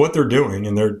 But it's what they're doing,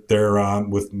 and they're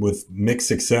with mixed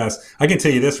success. I can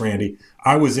tell you this, Randy.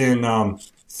 I was in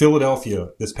Philadelphia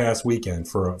this past weekend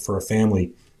for a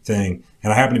family thing,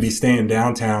 and I happened to be staying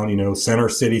downtown, Center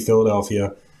City,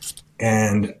 Philadelphia.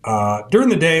 And during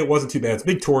the day, it wasn't too bad. It's a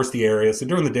big touristy area, so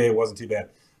during the day, it wasn't too bad.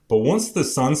 But once the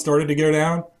sun started to go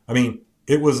down, I mean,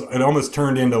 it almost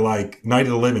turned into like Night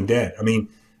of the Living Dead. I mean,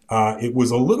 it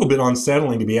was a little bit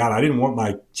unsettling to be out. I didn't want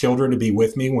my children to be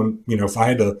with me when, if I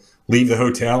had to leave the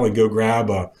hotel and go grab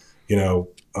a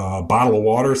bottle of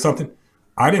water or something.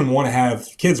 I didn't want to have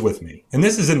kids with me. And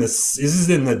this is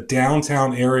in the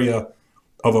downtown area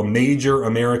of a major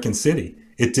American city.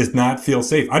 It did not feel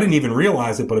safe. I didn't even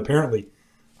realize it, but apparently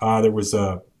there was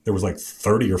like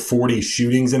 30 or 40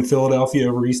 shootings in Philadelphia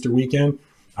over Easter weekend.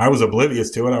 I was oblivious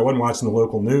to it. I wasn't watching the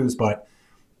local news, but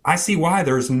I see why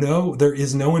there is no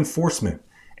enforcement.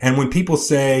 And when people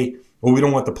say, well, we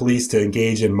don't want the police to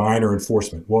engage in minor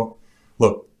enforcement. Well,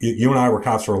 look, you and I were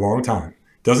cops for a long time.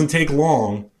 It doesn't take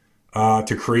long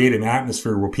to create an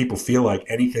atmosphere where people feel like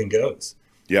anything goes.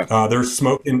 Yeah. They're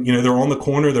smoking, they're on the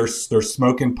corner. They're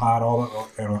smoking pot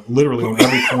literally on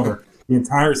every corner. The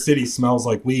entire city smells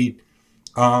like weed.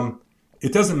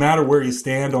 It doesn't matter where you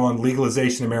stand on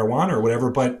legalization of marijuana or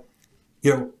whatever, but,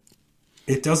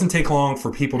 it doesn't take long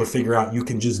for people to figure out you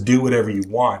can just do whatever you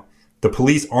want. The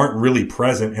police aren't really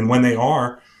present. And when they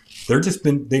are,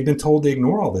 they've been told to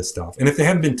ignore all this stuff. And if they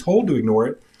haven't been told to ignore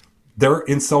it, they're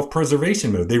in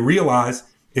self-preservation mode. They realize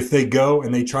if they go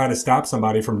and they try to stop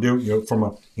somebody from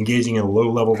engaging in a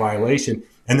low-level violation,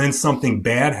 and then something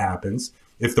bad happens,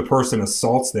 if the person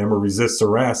assaults them or resists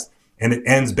arrest, and it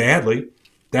ends badly,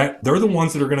 that they're the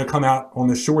ones that are going to come out on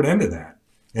the short end of that,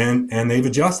 and they've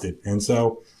adjusted. And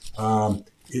so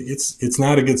it's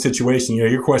not a good situation.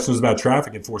 Your question was about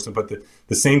traffic enforcement, but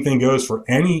the same thing goes for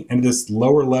this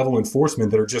lower-level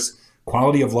enforcement that are just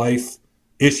quality of life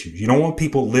issues. You don't want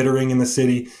people littering in the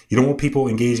city. You don't want people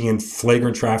engaging in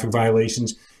flagrant traffic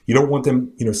violations. You don't want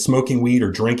them, smoking weed or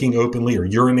drinking openly or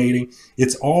urinating.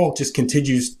 It's all just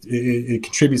it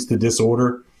contributes to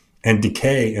disorder and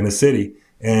decay in the city.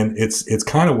 And it's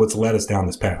kind of what's led us down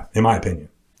this path, in my opinion.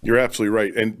 You're absolutely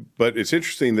right. But it's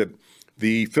interesting that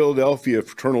the Philadelphia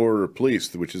Fraternal Order of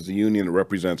Police, which is the union that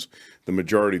represents the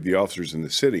majority of the officers in the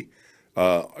city,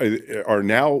 are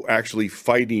now actually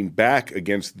fighting back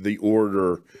against the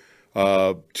order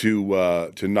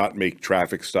to not make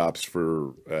traffic stops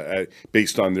for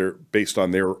based on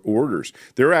their orders.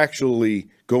 They're actually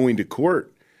going to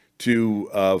court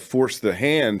to force the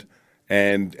hand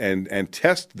and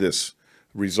test this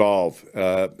resolve.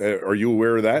 Are you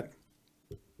aware of that?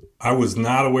 I was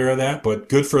not aware of that, but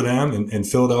good for them. And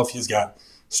Philadelphia's got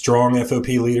strong FOP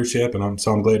leadership, and I'm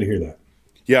glad to hear that.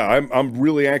 Yeah, I'm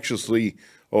really anxiously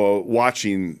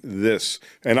watching this,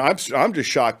 and I'm just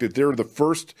shocked that they're the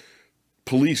first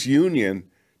police union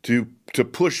to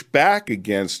push back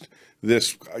against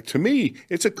this. To me,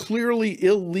 it's a clearly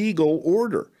illegal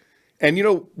order. And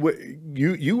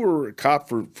you were a cop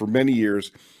for many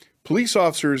years. Police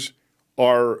officers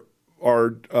are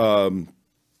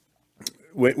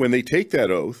when they take that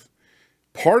oath,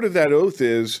 part of that oath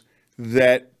is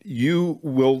that you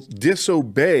will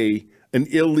disobey an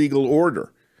illegal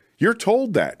order. You're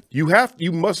told that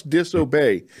you must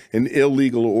disobey an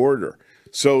illegal order.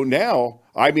 So now,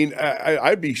 I mean,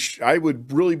 I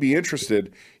would really be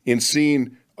interested in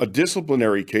seeing a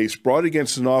disciplinary case brought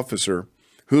against an officer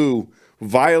who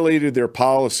violated their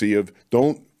policy of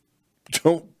don't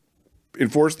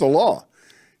enforce the law.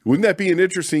 Wouldn't that be an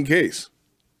interesting case?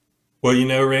 Well,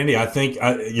 Randy, I think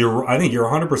you're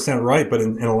 100% right, but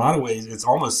in a lot of ways,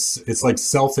 it's like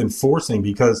self-enforcing,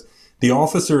 because the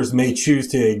officers may choose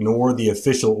to ignore the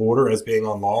official order as being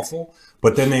unlawful,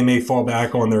 but then they may fall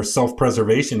back on their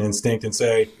self-preservation instinct and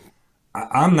say,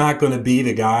 I'm not going to be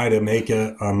the guy to make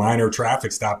a minor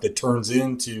traffic stop that turns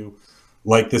into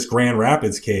like this Grand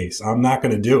Rapids case. I'm not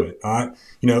going to do it.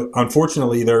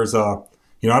 Unfortunately, there's I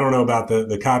don't know about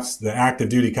the cops, the active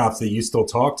duty cops that you still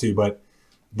talk to, but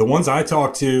the ones I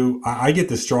talk to, I get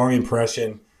the strong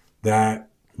impression that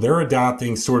they're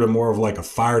adopting sort of more of like a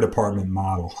fire department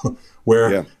model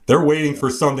where they're waiting for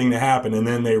something to happen and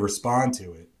then they respond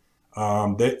to it.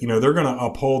 They're going to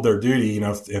uphold their duty.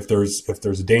 If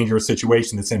there's a dangerous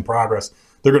situation that's in progress,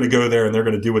 they're going to go there and they're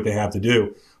going to do what they have to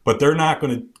do. But they're not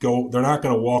going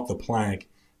to walk the plank.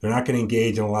 They're not going to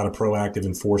engage in a lot of proactive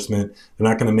enforcement. They're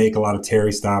not going to make a lot of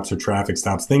Terry stops or traffic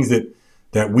stops, things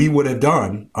that we would have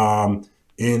done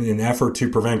in an effort to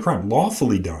prevent crime,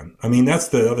 lawfully done. I mean, that's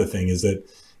the other thing, is that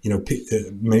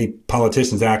many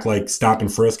politicians act like stop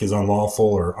and frisk is unlawful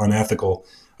or unethical.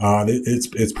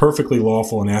 It's perfectly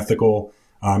lawful and ethical.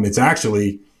 It's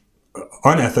actually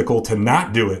unethical to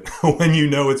not do it when you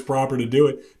know it's proper to do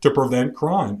it to prevent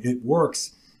crime. It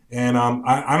works. And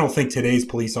I don't think today's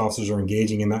police officers are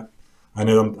engaging in that. I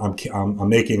know I'm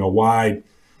making a wide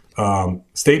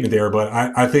statement there, but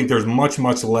I think there's much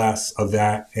less of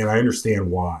that, and I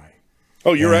understand why.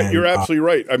 Oh, you're absolutely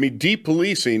right. I mean,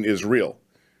 depolicing is real.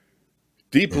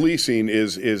 Depolicing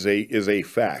is a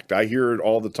fact. I hear it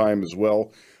all the time as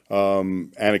well,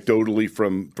 anecdotally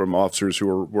from officers who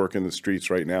are working the streets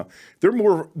right now.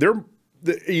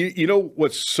 You know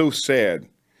what's so sad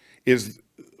is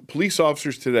police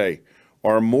officers today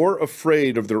are more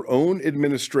afraid of their own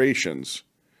administrations,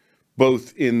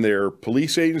 both in their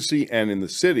police agency and in the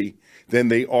city, than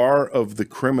they are of the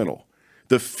criminal.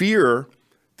 The fear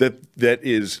that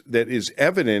is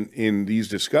evident in these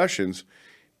discussions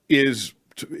is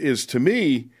to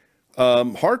me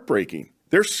heartbreaking.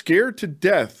 They're scared to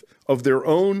death of their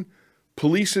own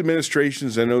police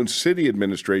administrations and own city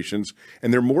administrations,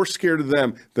 and they're more scared of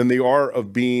them than they are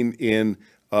of being in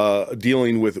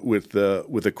dealing with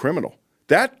a criminal.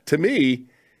 That to me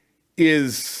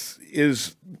is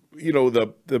the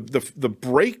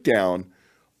breakdown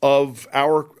of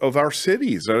our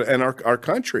cities and our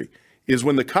country, is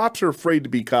when the cops are afraid to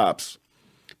be cops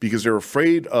because they're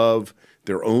afraid of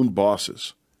their own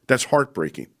bosses. That's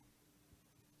heartbreaking.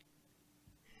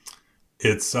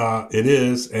 It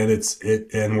is,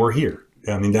 and we're here.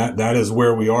 I mean, that is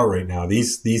where we are right now.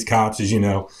 These cops, as you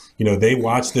know, they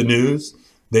watch the news.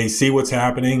 They see what's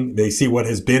happening. They see what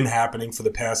has been happening for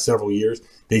the past several years.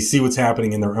 They see what's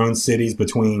happening in their own cities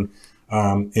between,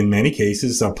 in many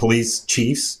cases, police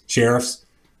chiefs, sheriffs,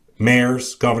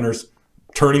 mayors, governors,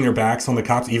 turning their backs on the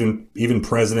cops, even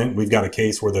president. We've got a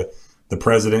case where the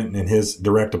president and his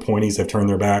direct appointees have turned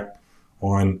their back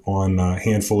on a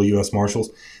handful of U.S. Marshals.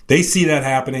 They see that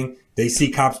happening. They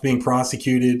see cops being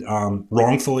prosecuted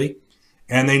wrongfully,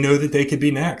 and they know that they could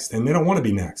be next, and they don't want to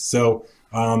be next. So,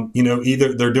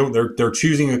 either they're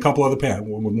choosing a couple other paths.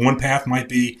 One path might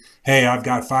be, hey, I've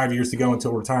got 5 years to go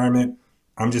until retirement.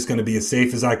 I'm just going to be as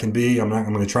safe as I can be. I'm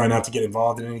going to try not to get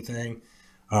involved in anything.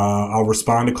 I'll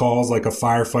respond to calls like a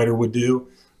firefighter would do,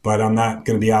 but I'm not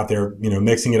going to be out there,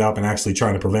 mixing it up and actually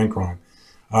trying to prevent crime.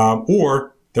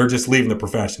 Or they're just leaving the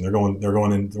profession. They're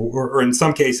going in, or in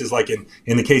some cases, like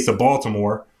in the case of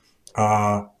Baltimore,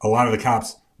 a lot of the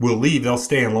cops will leave. They'll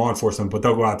stay in law enforcement, but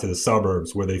they'll go out to the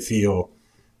suburbs where they feel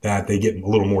that they get a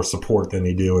little more support than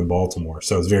they do in Baltimore.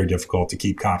 So it's very difficult to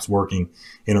keep cops working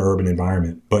in an urban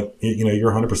environment. But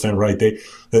you're 100% right.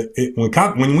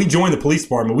 When we join the police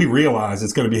department, we realize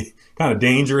it's going to be kind of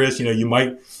dangerous. You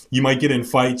might get in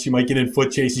fights, you might get in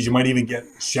foot chases, you might even get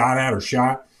shot at or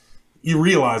shot. You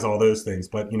realize all those things,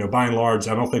 but by and large,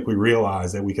 I don't think we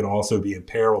realize that we could also be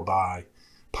imperiled by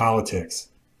politics.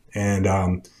 And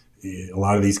a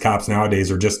lot of these cops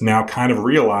nowadays are just now kind of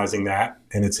realizing that,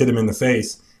 and it's hit them in the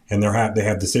face. And they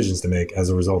have decisions to make as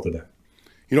a result of that.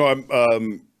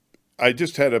 I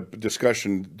just had a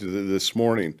discussion this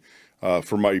morning I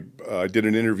did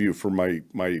an interview for my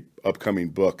upcoming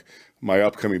book. My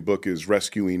upcoming book is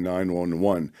Rescuing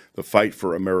 911, The Fight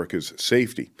for America's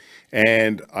Safety.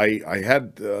 And I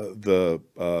had the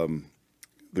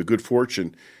good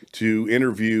fortune to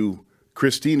interview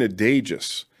Christina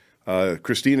Dages.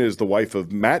 Christina is the wife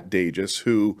of Matt Dages,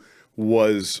 who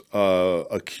was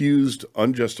accused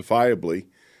unjustifiably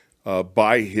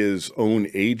by his own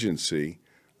agency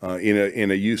in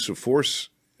a use of force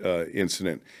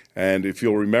incident. And if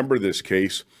you'll remember this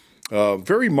case,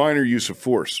 very minor use of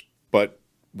force, but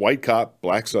white cop,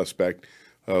 black suspect,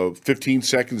 15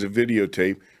 seconds of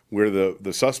videotape where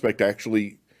the suspect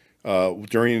actually,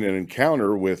 during an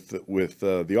encounter with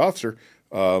the officer,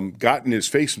 got in his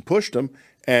face and pushed him,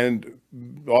 and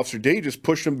Officer Dages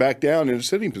pushed him back down in a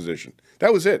sitting position.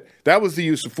 That was it. That was the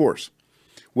use of force.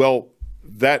 Well,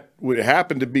 that would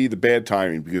happen to be the bad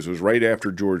timing because it was right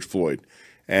after George Floyd,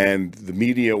 and the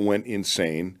media went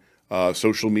insane.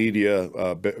 Social media,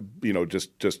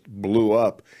 just blew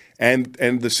up, and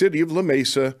the city of La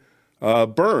Mesa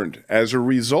burned as a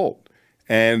result.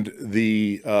 And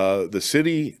the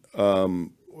city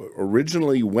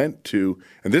originally went to,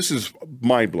 and this is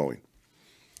mind blowing.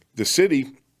 The city,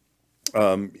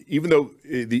 even though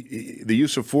the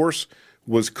use of force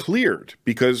was cleared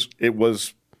because it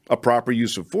was a proper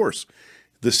use of force,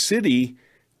 the city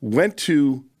went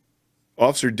to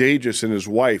Officer Dages and his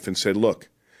wife and said, "Look,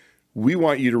 we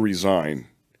want you to resign,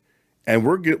 and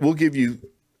we'll give you."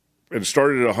 And it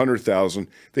started at $100,000.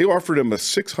 They offered him a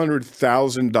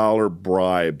 $600,000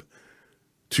 bribe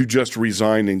to just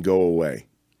resign and go away.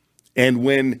 And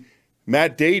when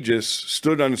Matt Dages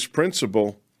stood on his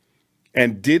principle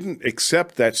and didn't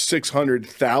accept that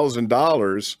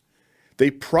 $600,000, They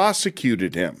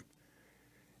prosecuted him,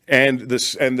 and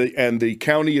the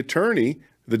county attorney,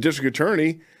 the district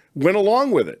attorney, went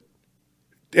along with it.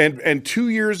 And 2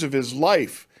 years of his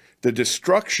life, the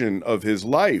destruction of his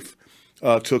life,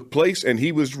 took place, and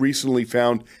he was recently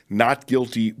found not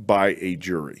guilty by a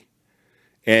jury,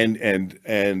 and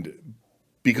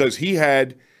because he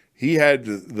had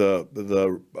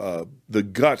the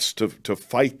guts to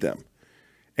fight them,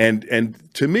 and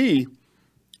to me,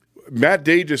 Matt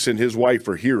Dages and his wife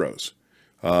are heroes,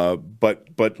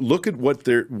 but look at what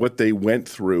they went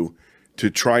through to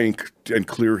try and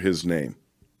clear his name.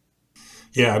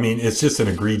 Yeah, I mean, it's just an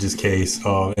egregious case,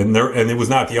 and it was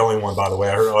not the only one, by the way.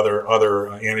 I heard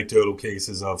other anecdotal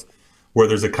cases of where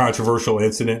there's a controversial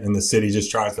incident and the city just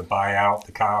tries to buy out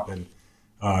the cop and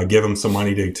give him some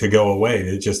money to go away.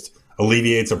 It just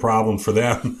alleviates a problem for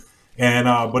them, and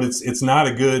but it's not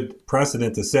a good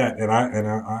precedent to set. And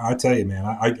I tell you, man,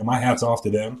 my hat's off to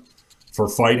them for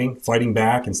fighting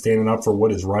back and standing up for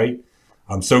what is right.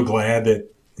 I'm so glad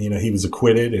that he was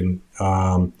acquitted and.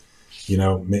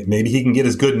 Maybe he can get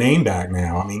his good name back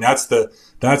now. I mean, that's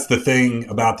the thing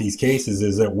about these cases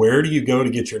is that where do you go to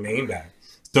get your name back?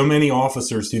 So many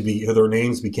officers who their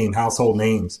names became household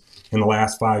names in the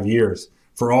last 5 years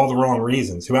for all the wrong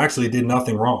reasons, who actually did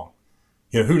nothing wrong.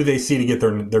 Who do they see to get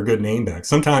their good name back?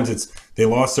 Sometimes it's they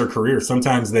lost their career.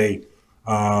 Sometimes they,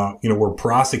 were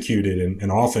prosecuted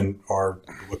and often are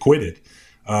acquitted.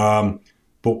 But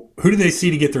who do they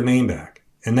see to get their name back?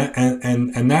 And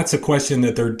that's a question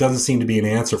that there doesn't seem to be an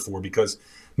answer for, because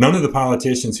none of the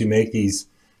politicians who make these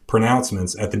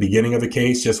pronouncements at the beginning of a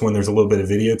case, just when there's a little bit of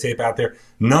videotape out there,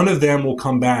 none of them will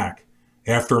come back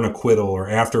after an acquittal or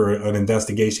after an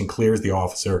investigation clears the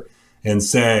officer and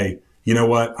say, you know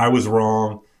what, I was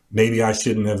wrong. Maybe I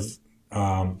shouldn't have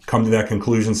come to that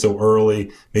conclusion so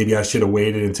early. Maybe I should have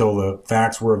waited until the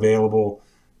facts were available.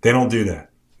 They don't do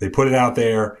that. They put it out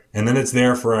there, and then it's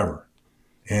there forever.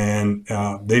 And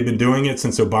they've been doing it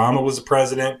since Obama was the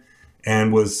president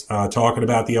and was talking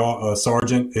about the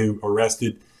sergeant who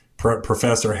arrested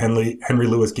Professor Henry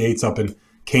Louis Gates up in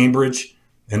Cambridge.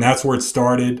 And that's where it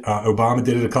started. Obama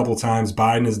did it a couple of times.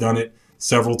 Biden has done it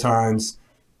several times.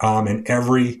 And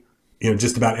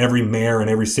just about every mayor in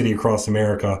every city across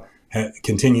America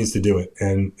continues to do it.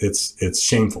 And it's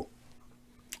shameful.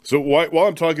 So while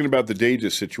I'm talking about the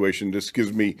Dages situation, this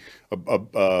gives me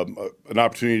an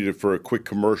opportunity for a quick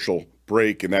commercial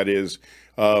break, and that is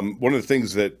one of the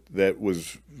things that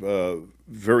was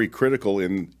very critical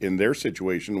in their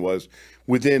situation was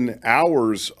within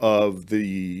hours of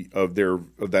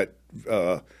that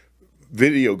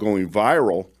video going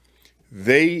viral,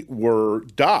 they were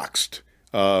doxxed.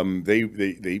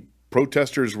 They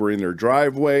protesters were in their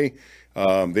driveway.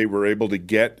 They were able to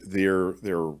get the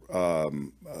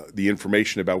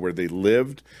information about where they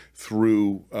lived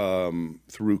through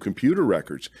computer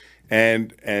records,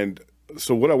 and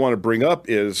so what I want to bring up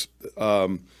is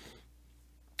that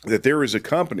there is a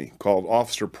company called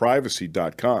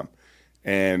OfficerPrivacy.com,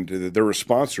 and they're a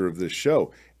sponsor of this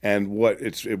show. And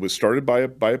it was started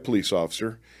by a police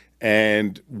officer,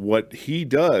 and what he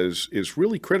does is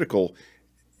really critical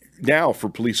now for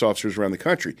police officers around the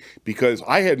country, because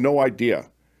I had no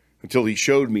idea until he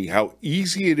showed me how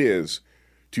easy it is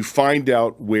to find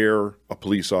out where a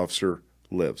police officer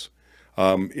lives.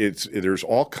 There's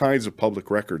all kinds of public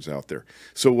records out there.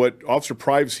 So what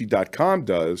OfficerPrivacy.com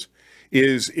does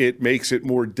is it makes it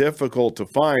more difficult to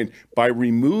find by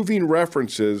removing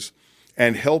references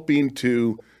and helping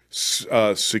to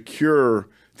secure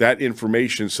that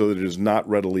information so that it is not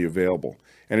readily available.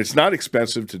 And it's not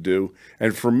expensive to do.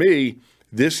 And for me,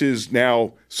 this is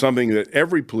now something that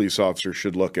every police officer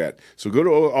should look at. So go to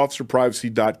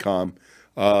OfficerPrivacy.com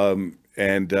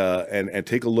and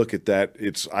take a look at that.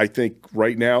 I think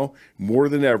right now, more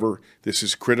than ever, this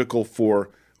is critical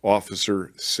for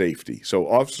officer safety. So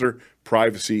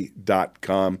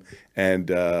OfficerPrivacy.com, and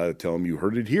tell them you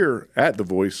heard it here at The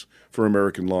Voice for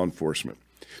American Law Enforcement.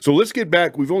 So let's get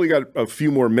back. We've only got a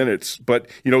few more minutes, but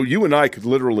you and I could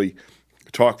literally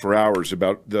talk for hours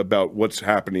about what's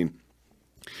happening.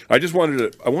 I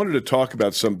wanted to talk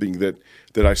about something that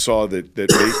I saw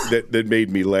that made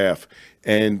me laugh,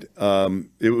 and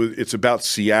it's about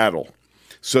Seattle.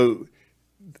 So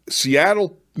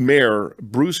Seattle Mayor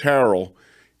Bruce Harrell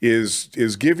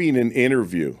is giving an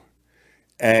interview,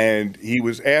 and he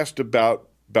was asked about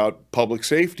public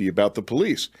safety, about the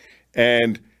police,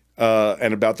 and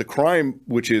about the crime,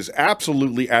 which is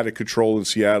absolutely out of control in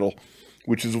Seattle,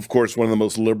 which is, of course, one of the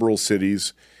most liberal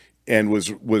cities, and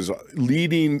was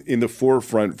leading in the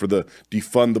forefront for the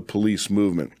defund the police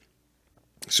movement.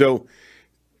 So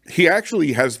he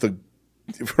actually has the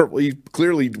he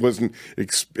clearly wasn't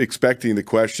expecting the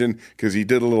question because he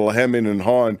did a little hemming and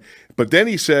hawing. But then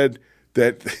he said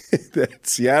that that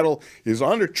Seattle is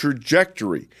on a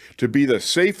trajectory to be the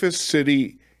safest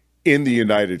city in the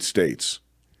United States.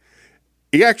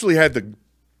 He actually had the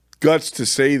guts to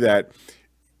say that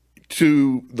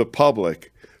to the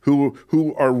public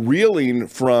who are reeling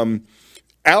from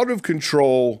out of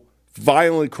control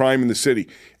violent crime in the city.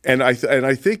 And I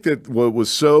think that what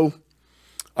was so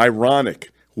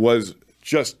ironic was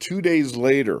just 2 days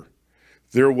later,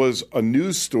 there was a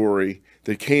news story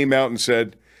that came out and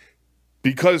said,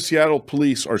 because Seattle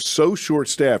police are so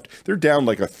short-staffed, they're down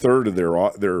like a third of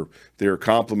their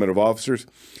complement of officers,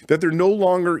 that they're no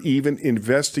longer even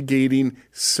investigating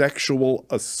sexual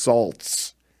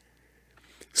assaults.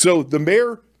 So the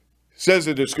mayor says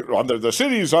that the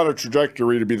city is on a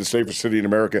trajectory to be the safest city in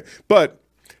America, but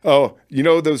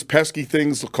those pesky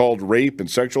things called rape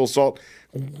and sexual assault,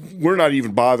 we're not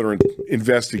even bothering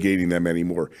investigating them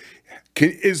anymore.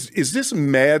 Is this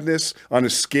madness on a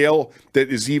scale that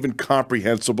is even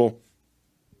comprehensible?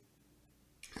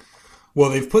 Well,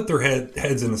 they've put their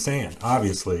heads in the sand,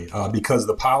 obviously, because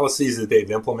the policies that they've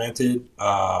implemented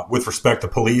with respect to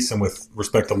police and with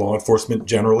respect to law enforcement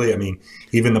generally, I mean,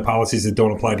 even the policies that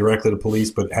don't apply directly to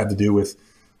police but have to do with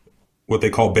what they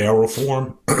call bail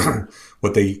reform,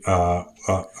 what they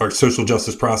are social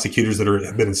justice prosecutors that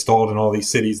have been installed in all these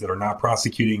cities that are not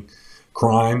prosecuting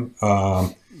crime,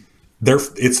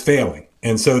 it's failing.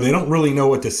 And so they don't really know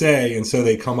what to say, and so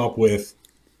they come up with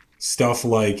stuff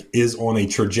like is on a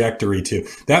trajectory to.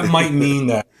 That might mean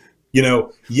that,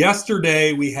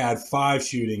 yesterday we had 5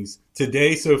 shootings.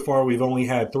 Today, so far, we've only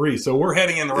had 3. So we're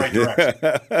heading in the right direction.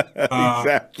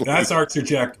 Exactly. That's our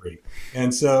trajectory.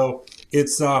 And so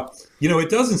it's, it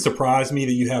doesn't surprise me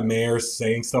that you have mayors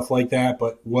saying stuff like that.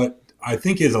 But what I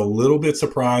think is a little bit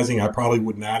surprising, I probably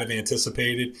would not have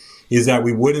anticipated, is that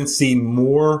we wouldn't see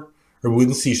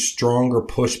stronger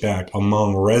pushback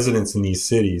among residents in these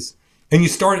cities. And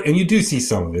you do see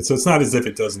some of it. So it's not as if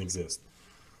it doesn't exist.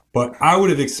 But I would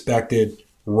have expected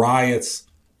riots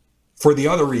for the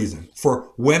other reason, for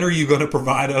when are you going to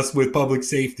provide us with public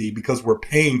safety because we're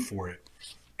paying for it.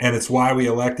 And it's why we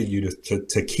elected you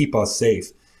to keep us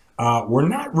safe. We're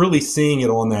not really seeing it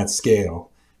on that scale.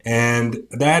 And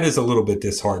that is a little bit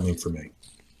disheartening for me.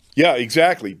 Yeah,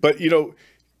 exactly. But,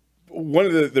 one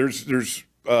of there's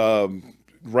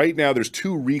right now there's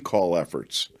 2 recall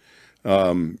efforts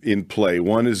in play.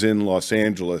 One is in Los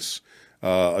Angeles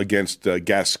against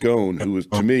Gascon, who is,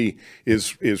 to me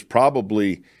is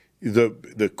probably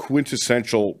the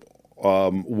quintessential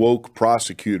woke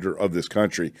prosecutor of this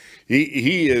country.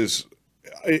 He's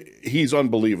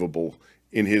unbelievable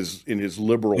in his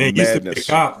liberal madness.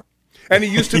 And he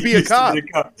used to be a cop.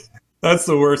 That's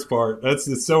the worst part.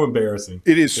 It's so embarrassing.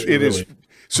 It is. It is.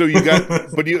 So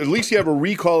but at least you have a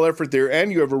recall effort there,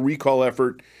 and you have a recall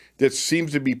effort that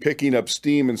seems to be picking up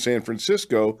steam in San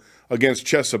Francisco against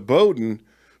Chesa Boudin,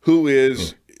 who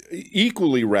is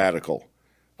equally radical.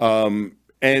 And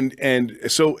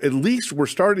so at least we're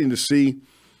starting to see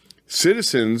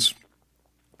citizens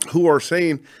who are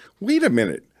saying, wait a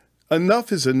minute,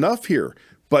 enough is enough here.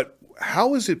 But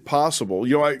how is it possible?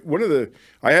 I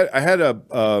had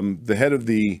the head of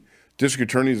the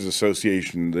District Attorneys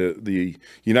Association, the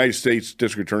United States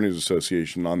District Attorneys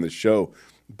Association, on this show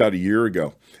about a year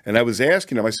ago. And I was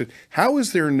asking him, I said, how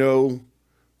is there no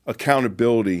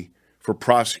accountability for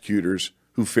prosecutors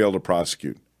who fail to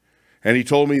prosecute? And he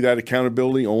told me that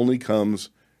accountability only comes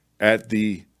at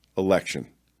the election.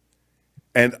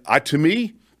 And to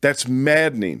me, that's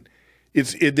maddening.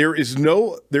 There is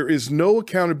no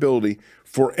accountability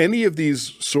for any of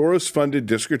these Soros-funded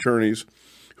district attorneys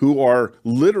who are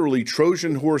literally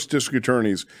Trojan horse district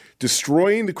attorneys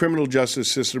destroying the criminal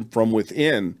justice system from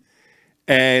within.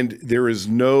 And there is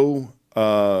no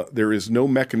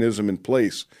mechanism in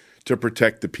place to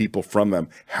protect the people from them.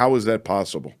 How is that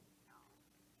possible?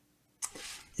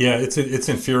 Yeah, it's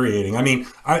infuriating. I mean,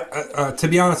 I to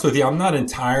be honest with you, I'm not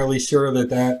entirely sure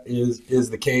that is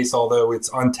the case, although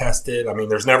it's untested. I mean,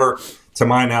 there's never, to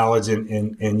my knowledge,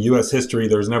 in U.S. history,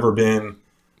 there's never been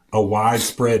a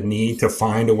widespread need to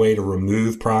find a way to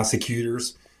remove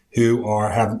prosecutors who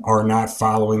are not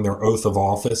following their oath of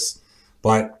office.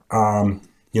 But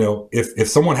if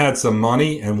someone had some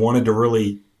money and wanted to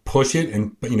really push it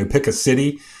and pick a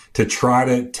city to try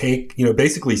to take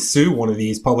basically sue one of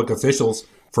these public officials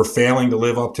for failing to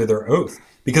live up to their oath,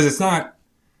 because it's not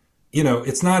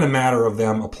a matter of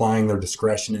them applying their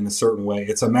discretion in a certain way.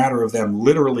 It's a matter of them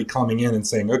literally coming in and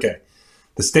saying, okay,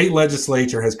 the state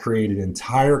legislature has created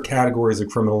entire categories of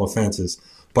criminal offenses,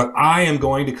 but I am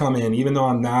going to come in, even though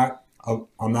I'm not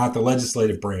I'm not the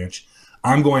legislative branch.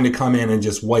 I'm going to come in and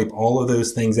just wipe all of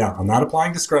those things out. I'm not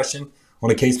applying discretion on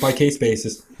a case-by-case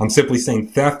basis. I'm simply saying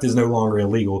theft is no longer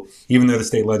illegal, even though the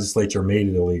state legislature made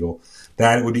it illegal.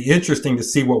 That it would be interesting to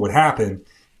see what would happen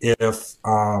if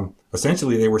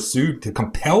essentially they were sued to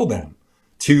compel them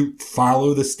to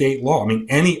follow the state law. I mean,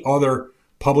 any other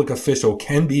public official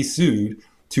can be sued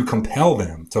to compel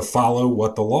them to follow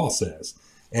what the law says.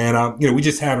 And, we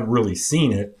just haven't really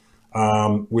seen it,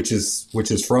 which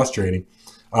is frustrating.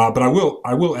 But I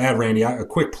will add, Randy, a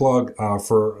quick plug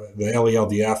for the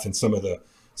LELDF and some of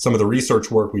the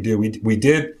research work we do. We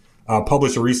did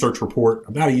publish a research report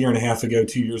about a year and a half ago,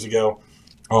 2 years ago,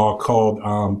 called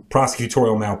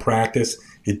Prosecutorial Malpractice.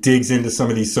 It digs into some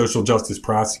of these social justice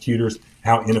prosecutors,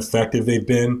 how ineffective they've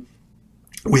been.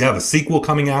 We have a sequel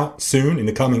coming out soon in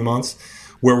the coming months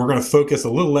where we're going to focus a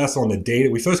little less on the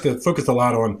data. We focused a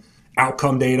lot on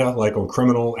outcome data, like on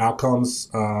criminal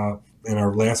outcomes in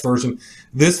our last version.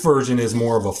 This version is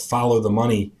more of a follow the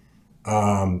money,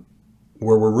 where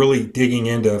we're really digging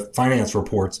into finance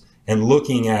reports and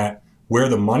looking at where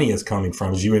the money is coming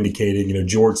from. As you indicated,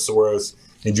 George Soros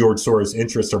and George Soros'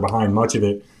 interests are behind much of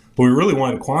it. But we really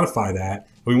wanted to quantify that.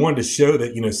 We wanted to show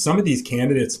that, some of these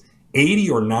candidates, 80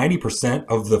 or 90%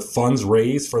 of the funds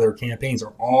raised for their campaigns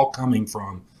are all coming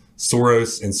from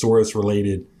Soros and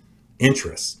Soros-related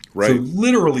interests. Right. So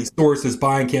literally Soros is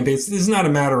buying campaigns. This is not a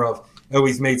matter of,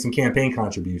 he's made some campaign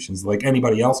contributions like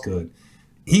anybody else could.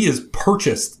 He has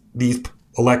purchased these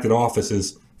elected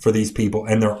offices for these people,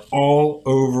 and they're all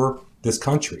over this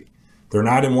country. They're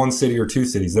not in one city or two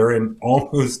cities. They're in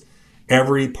almost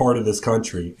every part of this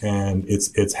country, and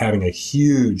it's having a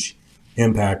huge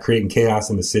impact, creating chaos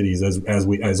in the cities,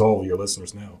 as all of your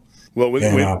listeners know. Well,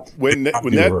 when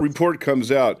that report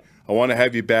comes out, I want to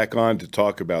have you back on to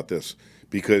talk about this,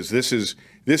 because this is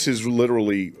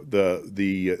literally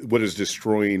the what is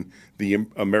destroying the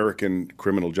American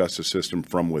criminal justice system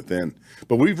from within.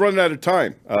 But we've run out of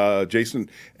time, Jason,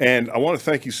 and I want to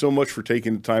thank you so much for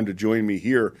taking the time to join me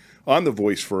here on The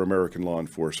Voice for American Law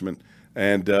Enforcement.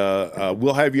 And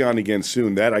we'll have you on again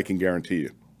soon. That I can guarantee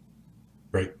you.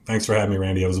 Great. Thanks for having me,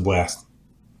 Randy. It was a blast.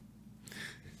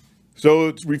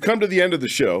 So we've come to the end of the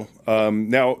show.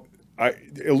 Now, a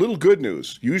little good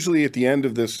news. Usually at the end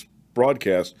of this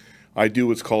broadcast, I do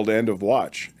what's called end of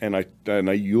watch, and I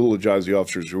eulogize the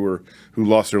officers who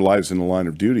lost their lives in the line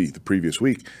of duty the previous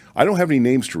week. I don't have any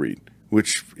names to read,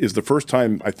 which is the first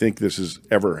time I think this has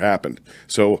ever happened.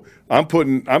 So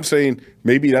I'm saying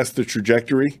maybe that's the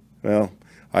trajectory. Well,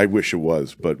 I wish it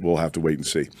was, but we'll have to wait and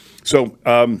see. So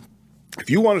if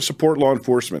you want to support law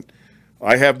enforcement,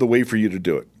 I have the way for you to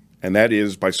do it. And that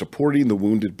is by supporting the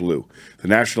Wounded Blue, the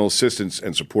National Assistance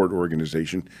and Support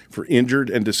Organization for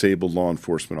injured and disabled law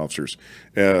enforcement officers.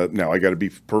 Now, I got to be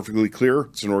perfectly clear.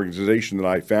 It's an organization that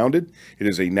I founded. It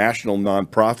is a national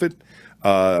nonprofit.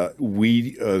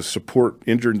 We support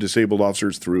injured and disabled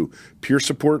officers through peer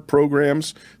support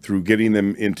programs, through getting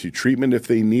them into treatment if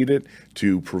they need it,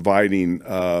 to providing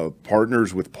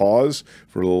partners with paws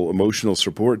for little emotional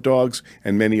support dogs,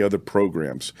 and many other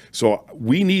programs. So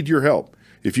we need your help.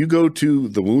 If you go to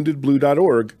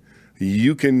thewoundedblue.org,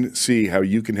 you can see how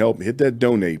you can help. Hit that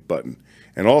donate button.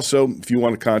 And also, if you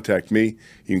want to contact me,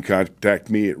 you can contact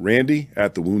me at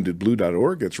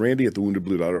randy@thewoundedblue.org. That's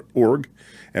randy@thewoundedblue.org.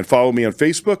 And follow me on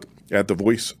Facebook at The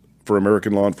Voice for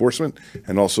American Law Enforcement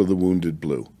and also The Wounded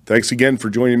Blue. Thanks again for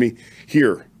joining me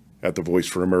here at The Voice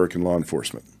for American Law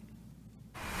Enforcement.